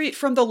across the street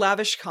from the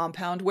lavish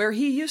compound where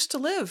he used to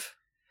live.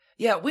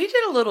 Yeah, we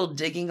did a little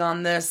digging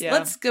on this. Yeah.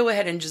 Let's go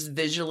ahead and just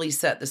visually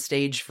set the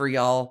stage for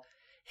y'all.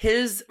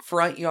 His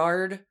front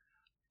yard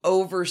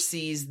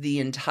oversees the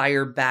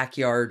entire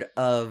backyard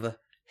of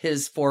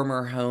his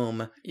former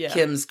home, Yeah.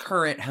 Kim's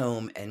current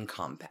home and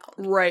compound.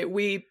 Right.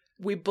 We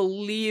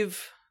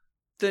believe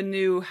the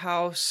new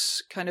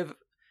house kind of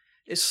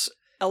is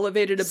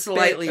elevated a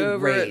Slightly bit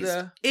over raised.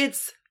 the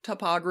It's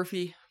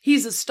topography.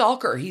 He's a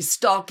stalker. He's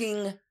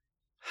stalking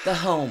the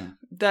home.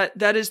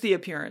 That is the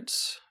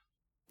appearance.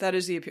 That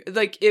is the appearance.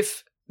 Like,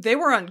 if they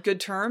were on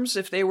good terms,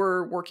 if they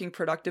were working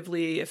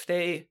productively, if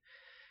they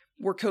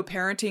were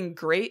co-parenting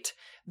great,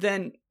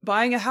 then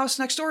buying a house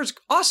next door is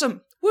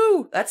awesome.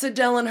 Woo! That's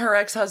Adele and her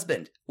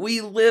ex-husband.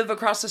 We live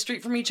across the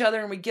street from each other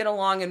and we get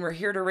along and we're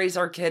here to raise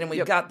our kid and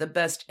we've got the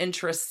best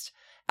interests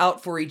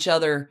out for each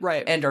other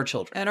and our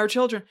children. And our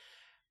children.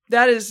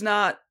 That is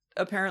not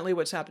apparently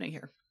what's happening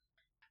here.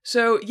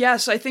 So,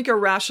 yes, I think a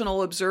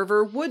rational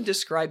observer would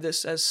describe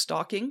this as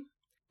stalking.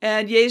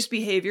 And Ye's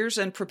behaviors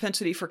and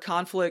propensity for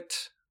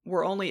conflict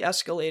were only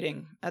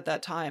escalating at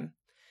that time.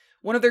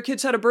 One of their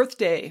kids had a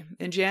birthday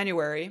in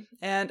January,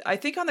 and I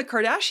think on the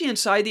Kardashian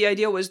side, the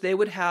idea was they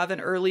would have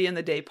an early in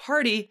the day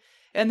party,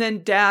 and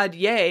then Dad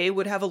Ye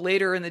would have a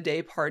later in the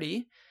day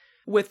party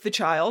with the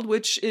child,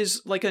 which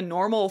is like a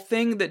normal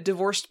thing that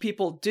divorced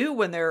people do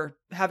when they're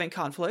having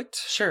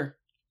conflict. Sure.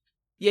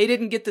 Ye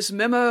didn't get this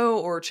memo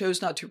or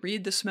chose not to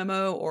read this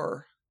memo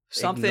or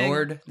something.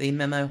 Ignored the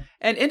memo.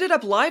 And ended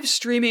up live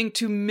streaming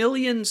to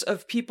millions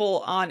of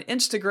people on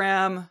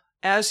Instagram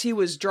as he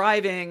was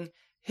driving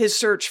his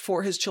search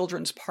for his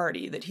children's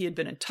party, that he had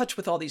been in touch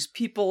with all these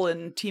people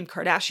in Team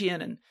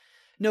Kardashian and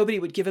nobody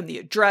would give him the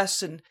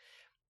address. And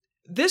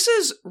this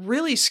is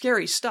really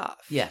scary stuff.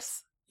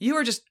 Yes. You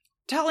are just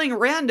telling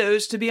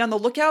randos to be on the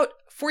lookout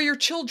for your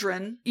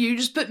children. You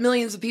just put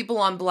millions of people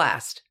on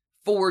blast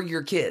for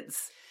your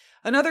kids.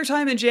 Another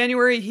time in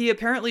January, he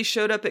apparently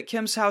showed up at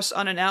Kim's house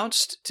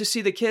unannounced to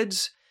see the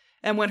kids.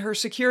 And when her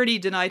security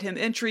denied him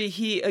entry,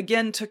 he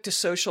again took to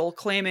social,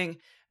 claiming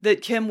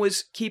that Kim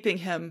was keeping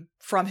him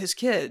from his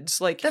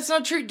kids. Like, that's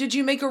not true. Did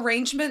you make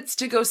arrangements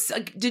to go?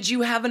 Did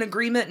you have an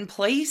agreement in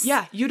place?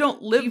 Yeah, you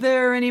don't live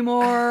there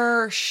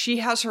anymore. She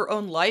has her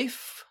own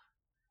life.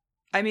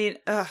 I mean,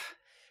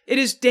 it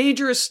is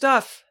dangerous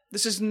stuff.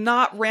 This is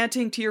not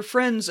ranting to your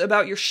friends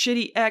about your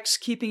shitty ex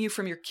keeping you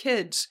from your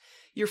kids.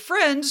 Your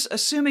friends,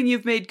 assuming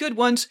you've made good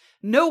ones,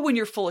 know when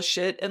you're full of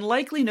shit and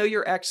likely know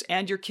your ex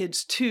and your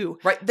kids too.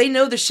 Right. They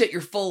know the shit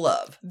you're full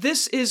of.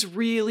 This is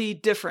really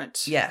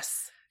different.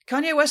 Yes.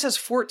 Kanye West has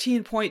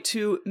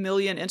 14.2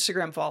 million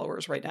Instagram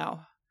followers right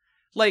now.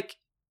 Like,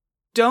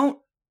 don't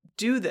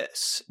do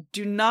this.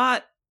 Do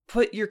not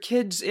put your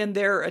kids in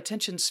their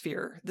attention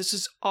sphere. This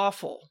is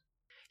awful.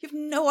 You have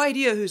no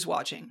idea who's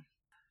watching.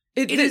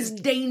 It is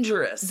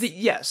dangerous.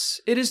 Yes,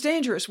 it is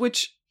dangerous,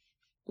 which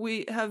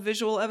we have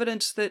visual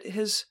evidence that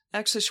his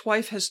ex-ish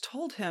wife has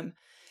told him.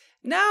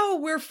 Now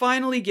we're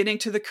finally getting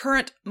to the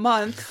current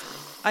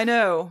month. I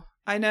know.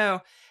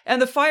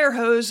 And the fire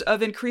hose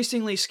of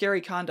increasingly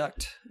scary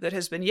conduct that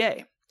has been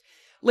Ye.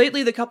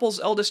 Lately, the couple's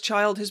eldest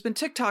child has been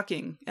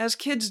TikToking, as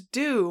kids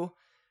do,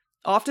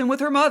 often with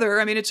her mother.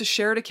 I mean, it's a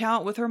shared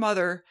account with her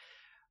mother.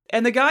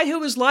 And the guy who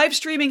was live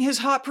streaming his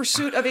hot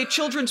pursuit of a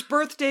children's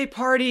birthday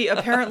party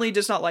apparently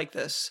does not like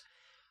this.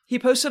 He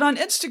posted on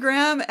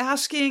Instagram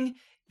asking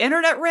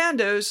internet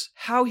randos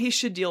how he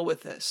should deal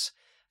with this.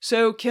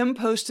 So Kim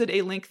posted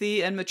a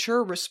lengthy and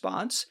mature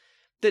response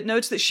that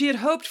notes that she had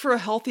hoped for a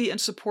healthy and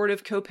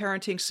supportive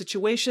co-parenting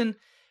situation,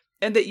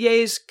 and that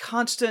Ye's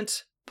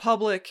constant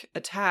public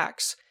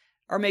attacks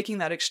are making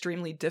that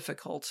extremely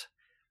difficult.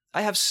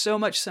 I have so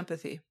much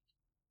sympathy.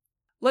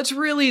 Let's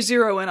really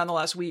zero in on the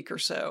last week or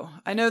so.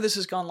 I know this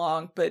has gone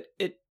long, but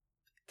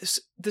this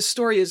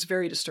story is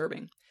very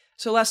disturbing.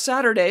 So last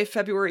Saturday,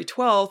 February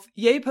 12th,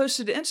 Ye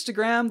posted to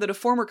Instagram that a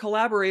former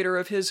collaborator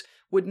of his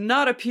would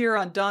not appear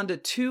on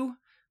Donda 2,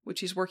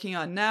 which he's working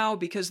on now,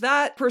 because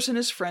that person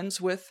is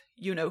friends with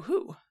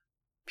you-know-who,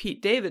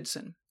 Pete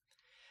Davidson.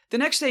 The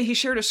next day, he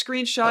shared a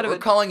screenshot of We're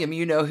calling him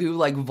you-know-who,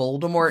 like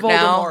Voldemort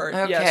now? Voldemort,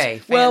 Okay, yes.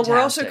 fantastic. Well, we're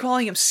also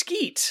calling him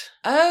Skeet.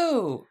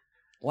 Oh,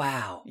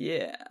 wow.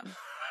 Yeah.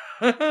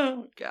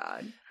 Oh,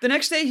 God. The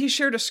next day, he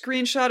shared a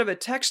screenshot of a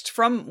text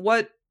from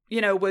what,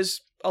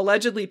 was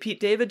allegedly Pete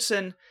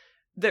Davidson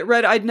that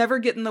read, "I'd never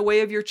get in the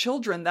way of your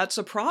children. That's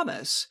a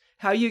promise.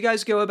 How you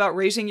guys go about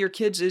raising your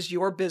kids is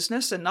your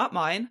business and not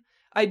mine.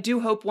 I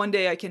do hope one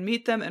day I can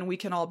meet them and we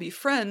can all be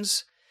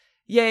friends."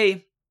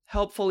 Ye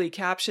helpfully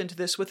captioned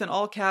this with an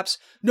all caps,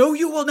 "No,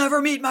 you will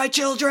never meet my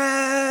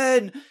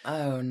children!"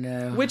 Oh,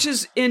 no. Which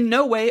is in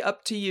no way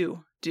up to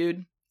you,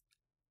 dude.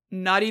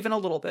 Not even a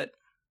little bit.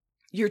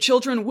 Your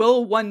children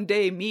will one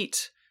day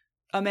meet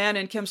a man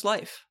in Kim's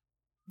life.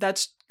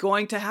 That's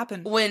going to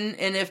happen. When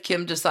and if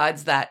Kim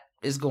decides that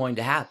is going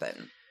to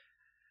happen.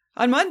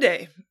 On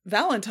Monday,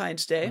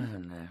 Valentine's Day, Oh,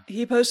 no.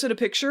 he posted a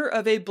picture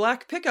of a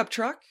black pickup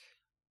truck,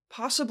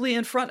 possibly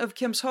in front of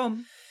Kim's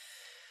home,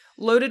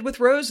 loaded with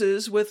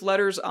roses with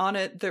letters on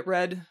it that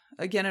read,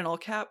 again in all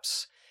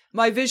caps,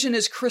 "My vision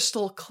is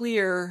crystal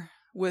clear,"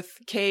 with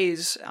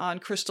K's on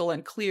crystal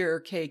and clear,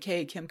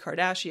 KK, Kim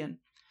Kardashian.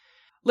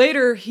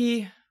 Later,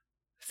 he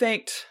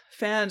thanked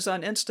fans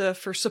on Insta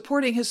for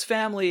supporting his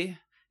family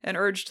and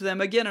urged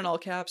them, again in all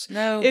caps,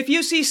 No. "If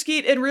you see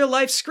Skeet in real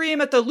life,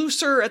 scream at the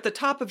loser at the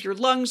top of your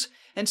lungs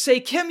and say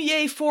Kim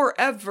Ye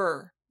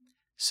forever."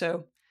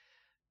 So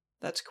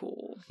that's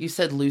cool. You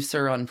said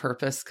looser on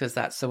purpose because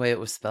that's the way it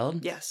was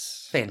spelled?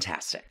 Yes.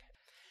 Fantastic.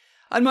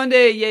 On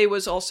Monday, Ye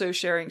was also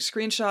sharing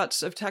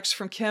screenshots of texts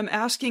from Kim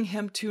asking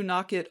him to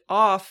knock it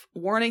off,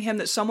 warning him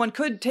that someone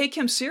could take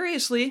him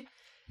seriously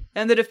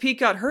and that if Pete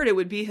got hurt, it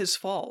would be his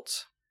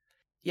fault.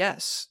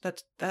 Yes,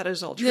 that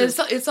is all true. It's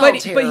all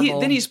terrible.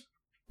 But then he's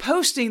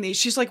posting these.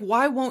 She's like,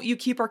 "Why won't you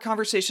keep our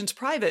conversations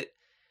private?"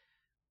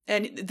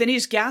 And then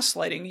he's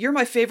gaslighting. "You're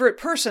my favorite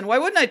person. Why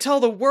wouldn't I tell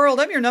the world?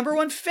 I'm your number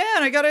one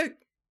fan. I gotta..."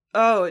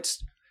 Oh,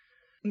 it's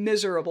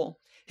miserable.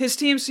 His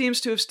team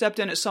seems to have stepped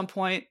in at some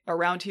point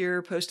around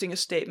here, posting a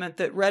statement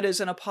that read as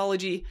an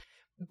apology,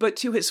 but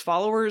to his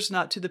followers,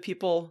 not to the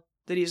people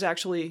that he's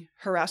actually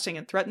harassing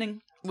and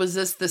threatening. Was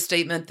this the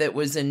statement that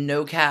was in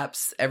no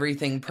caps,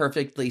 everything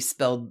perfectly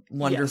spelled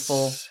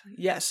wonderful?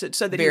 Yes, it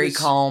said that very he was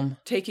calm.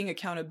 taking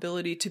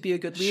accountability. To be a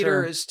good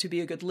leader Sure. is to be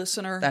a good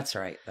listener. That's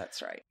right.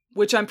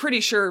 Which I'm pretty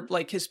sure,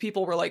 like, his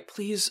people were like,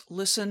 "Please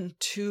listen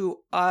to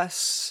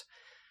us.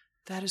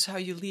 That is how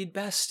you lead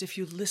best. If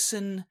you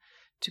listen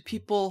to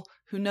people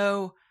who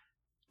know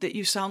that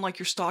you sound like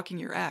you're stalking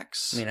your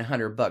ex." I mean,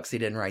 $100, he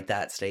didn't write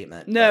that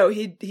statement. No,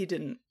 he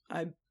didn't.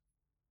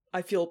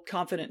 I feel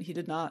confident he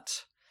did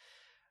not.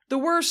 The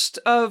worst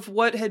of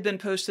what had been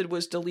posted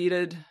was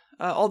deleted,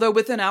 although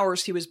within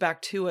hours he was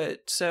back to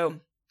it. So,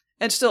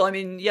 and still, I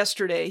mean,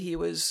 yesterday he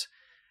was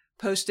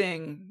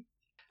posting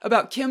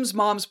about Kim's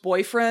mom's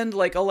boyfriend,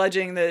 like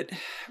alleging that,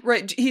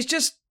 right,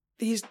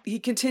 he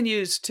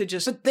continues to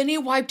just... But then he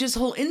wiped his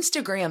whole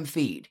Instagram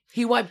feed.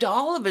 He wiped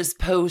all of his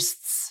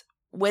posts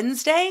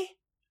Wednesday?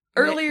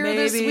 Earlier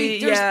this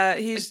week.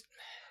 He's...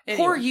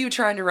 Poor you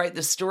trying to write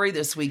the story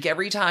this week.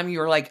 Every time you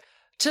were like,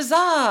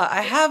 "Tazah,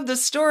 I have the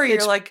story."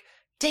 You're like,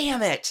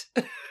 damn it.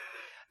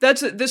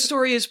 This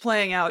story is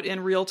playing out in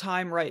real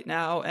time right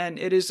now, and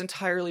it is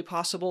entirely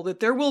possible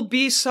that there will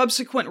be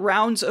subsequent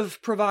rounds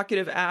of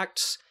provocative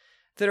acts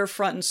that are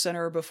front and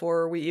center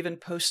before we even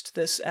post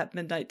this at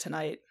midnight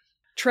tonight.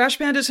 Trash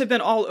pandas have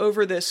been all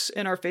over this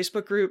in our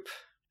Facebook group.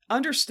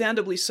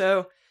 Understandably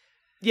so.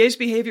 Ye's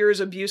behavior is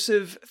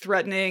abusive,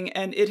 threatening,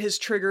 and it has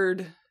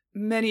triggered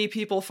many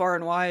people far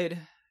and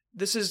wide.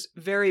 This is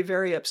very,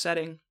 very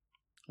upsetting.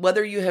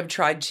 Whether you have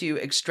tried to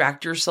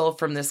extract yourself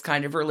from this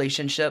kind of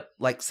relationship,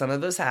 like some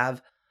of us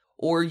have,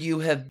 or you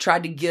have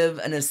tried to give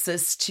an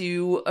assist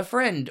to a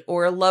friend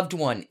or a loved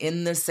one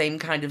in the same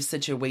kind of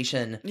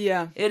situation.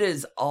 Yeah. It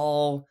is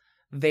all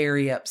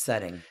very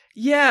upsetting.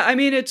 Yeah, I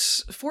mean,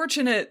 it's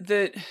fortunate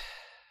that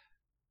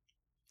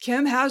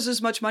Kim has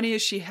as much money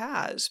as she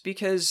has,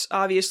 because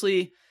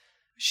obviously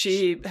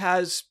she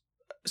has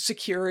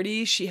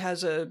security, she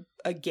has a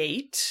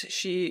gate,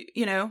 she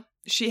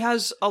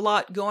has a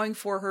lot going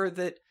for her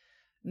that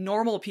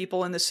normal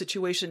people in this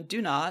situation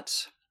do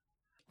not.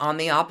 On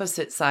the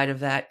opposite side of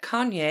that,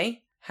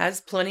 Kanye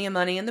has plenty of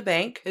money in the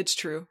bank. It's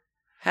true.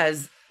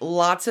 Has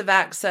lots of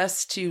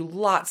access to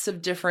lots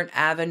of different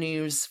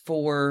avenues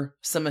for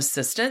some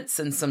assistance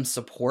and some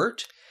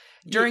support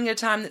during a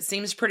time that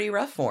seems pretty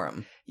rough for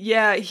him.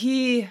 Yeah,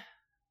 he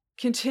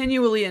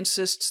continually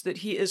insists that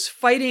he is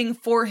fighting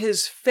for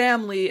his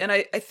family, and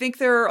I think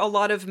there are a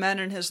lot of men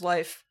in his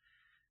life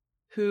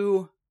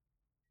who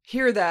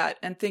hear that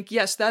and think,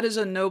 yes, that is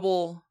a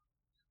noble,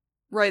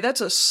 right,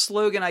 that's a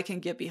slogan I can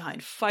get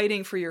behind,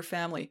 fighting for your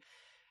family.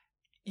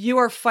 You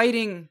are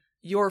fighting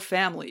your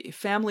family.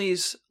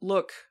 Families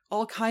look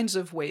all kinds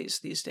of ways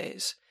these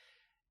days.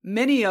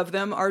 Many of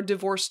them are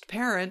divorced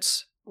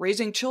parents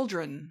raising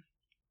children.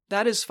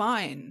 That is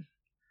fine.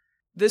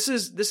 This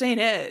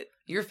ain't it.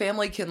 Your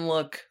family can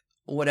look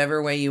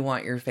whatever way you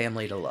want your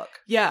family to look.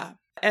 Yeah.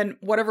 And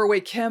whatever way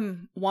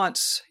Kim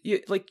wants, you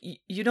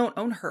don't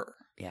own her.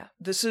 Yeah.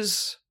 This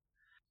is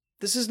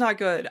not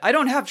good. I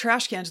don't have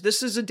trash cans.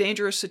 This is a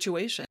dangerous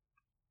situation.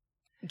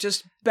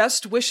 Just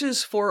best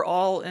wishes for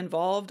all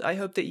involved. I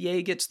hope that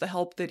Ye gets the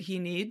help that he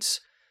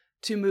needs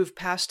to move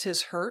past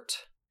his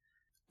hurt.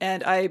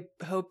 And I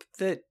hope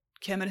that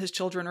Kim and his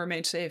children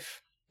remain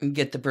safe. And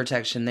get the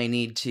protection they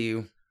need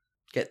to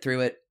get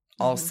through it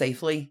all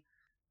safely.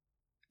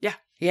 Yeah.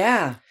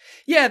 Yeah.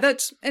 Yeah,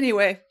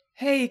 anyway.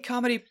 Hey,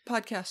 comedy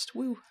podcast.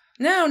 Woo.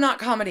 No, not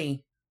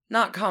comedy.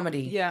 Not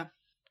comedy. Yeah.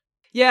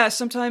 Yeah,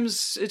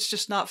 sometimes it's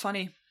just not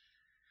funny.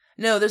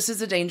 No, this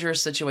is a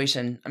dangerous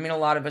situation. I mean, a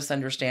lot of us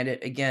understand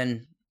it.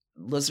 Again,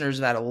 listeners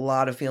have had a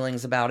lot of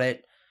feelings about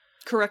it.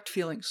 Correct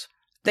feelings.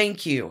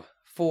 Thank you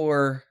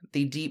for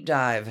the deep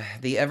dive,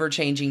 the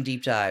ever-changing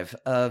deep dive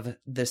of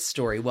this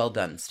story. Well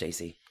done,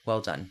 Stacey.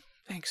 Well done.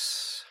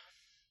 Thanks.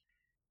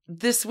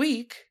 This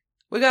week,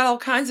 we got all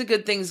kinds of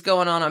good things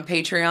going on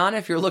Patreon.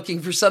 If you're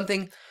looking for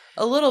something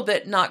a little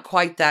bit not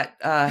quite that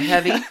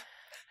heavy,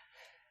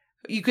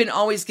 you can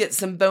always get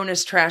some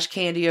bonus trash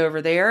candy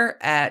over there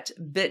at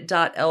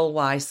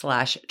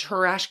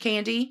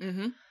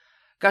bit.ly/trashcandy.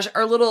 Gosh,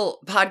 our little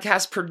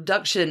podcast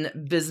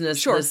production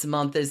business this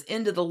month is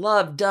Into the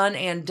Love. Done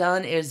and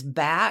Done is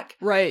back.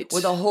 Right.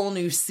 With a whole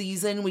new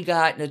season. We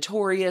got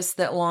Notorious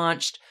that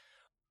launched.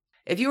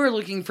 If you are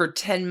looking for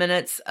 10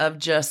 minutes of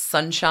just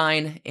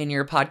sunshine in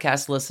your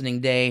podcast listening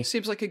day.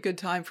 Seems like a good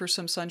time for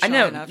some sunshine. I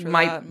know. After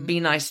Might that.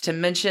 be nice to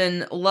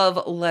mention.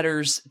 Love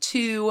Letters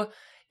 2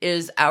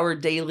 is our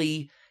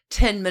daily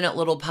 10-minute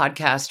little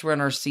podcast. We're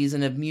in our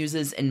season of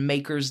Muses and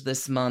Makers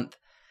this month.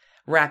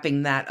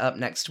 Wrapping that up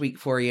next week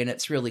for you, and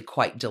it's really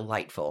quite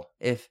delightful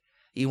if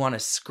you want to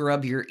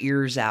scrub your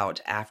ears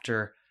out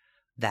after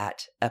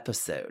that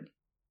episode.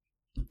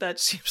 That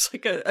seems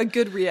like a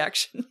good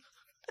reaction,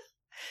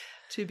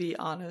 to be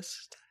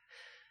honest.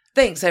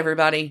 Thanks,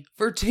 everybody,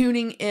 for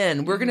tuning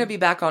in. We're going to be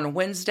back on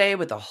Wednesday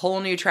with a whole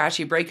new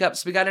Trashy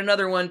Breakups. We got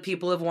another one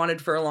people have wanted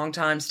for a long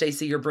time.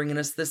 Stacey, you're bringing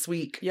us this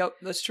week. Yep,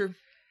 that's true.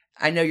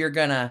 I know you're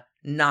going to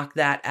knock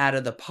that out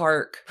of the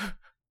park.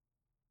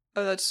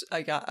 Oh,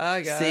 I got.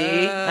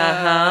 See?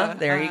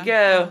 There you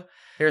go.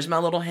 There's my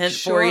little hint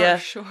for you.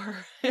 Sure.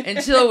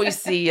 Until we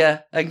see you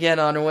again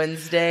on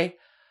Wednesday,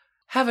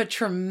 have a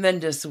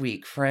tremendous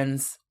week,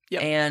 friends.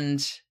 Yep.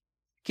 And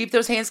keep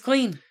those hands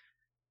clean.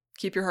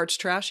 Keep your hearts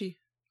trashy.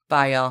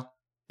 Bye, y'all.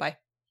 Bye.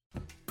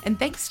 And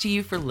thanks to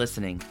you for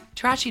listening.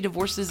 Trashy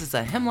Divorces is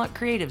a Hemlock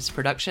Creatives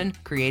production,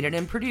 created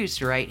and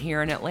produced right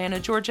here in Atlanta,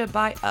 Georgia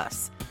by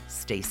us,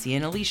 Stacey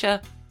and Alicia,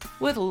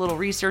 with a little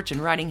research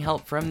and writing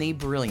help from the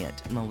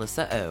brilliant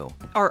Melissa O.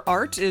 Our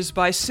art is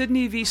by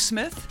Sydney V.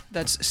 Smith.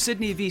 That's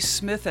Sydney V.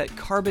 Smith at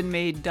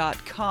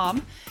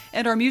carbonmade.com.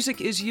 And our music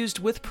is used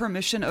with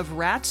permission of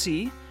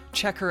Ratsy.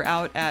 Check her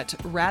out at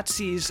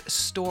Ratsy's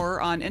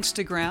store on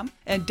Instagram.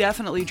 And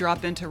definitely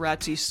drop into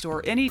Ratsy's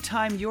store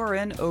anytime you're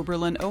in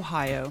Oberlin,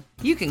 Ohio.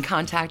 You can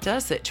contact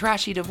us at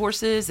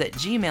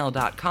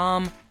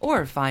trashydivorces@gmail.com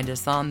or find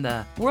us on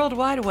the World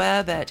Wide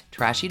Web at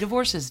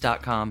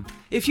trashydivorces.com.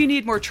 If you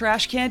need more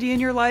trash candy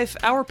in your life,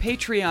 our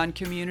Patreon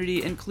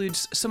community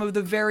includes some of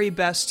the very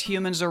best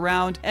humans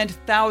around and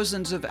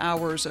thousands of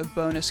hours of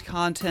bonus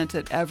content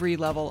at every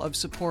level of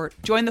support.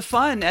 Join the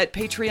fun at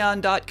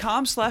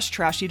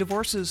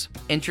patreon.com/trashydivorces.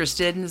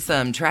 Interested in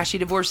some Trashy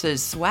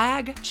Divorces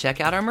swag? Check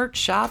out our merch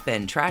shop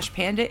and Trash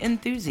Panda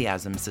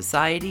Enthusiasm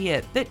Society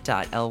at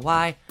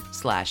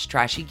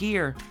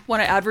bit.ly/trashygear.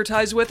 Want to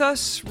advertise with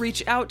us?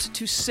 Reach out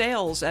to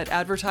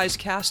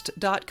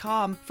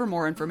sales@advertisecast.com for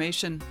more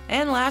information.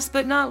 And last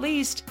but not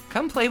least,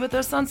 come play with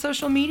us on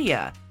social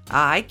media.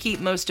 I keep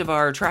most of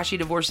our Trashy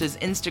Divorces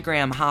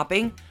Instagram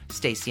hopping.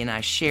 Stacey and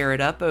I share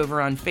it up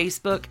over on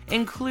Facebook,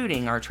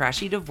 including our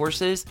Trashy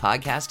Divorces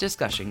podcast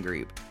discussion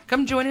group.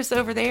 Come join us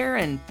over there,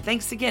 and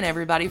thanks again,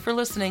 everybody, for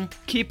listening.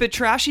 Keep it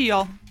trashy,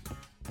 y'all.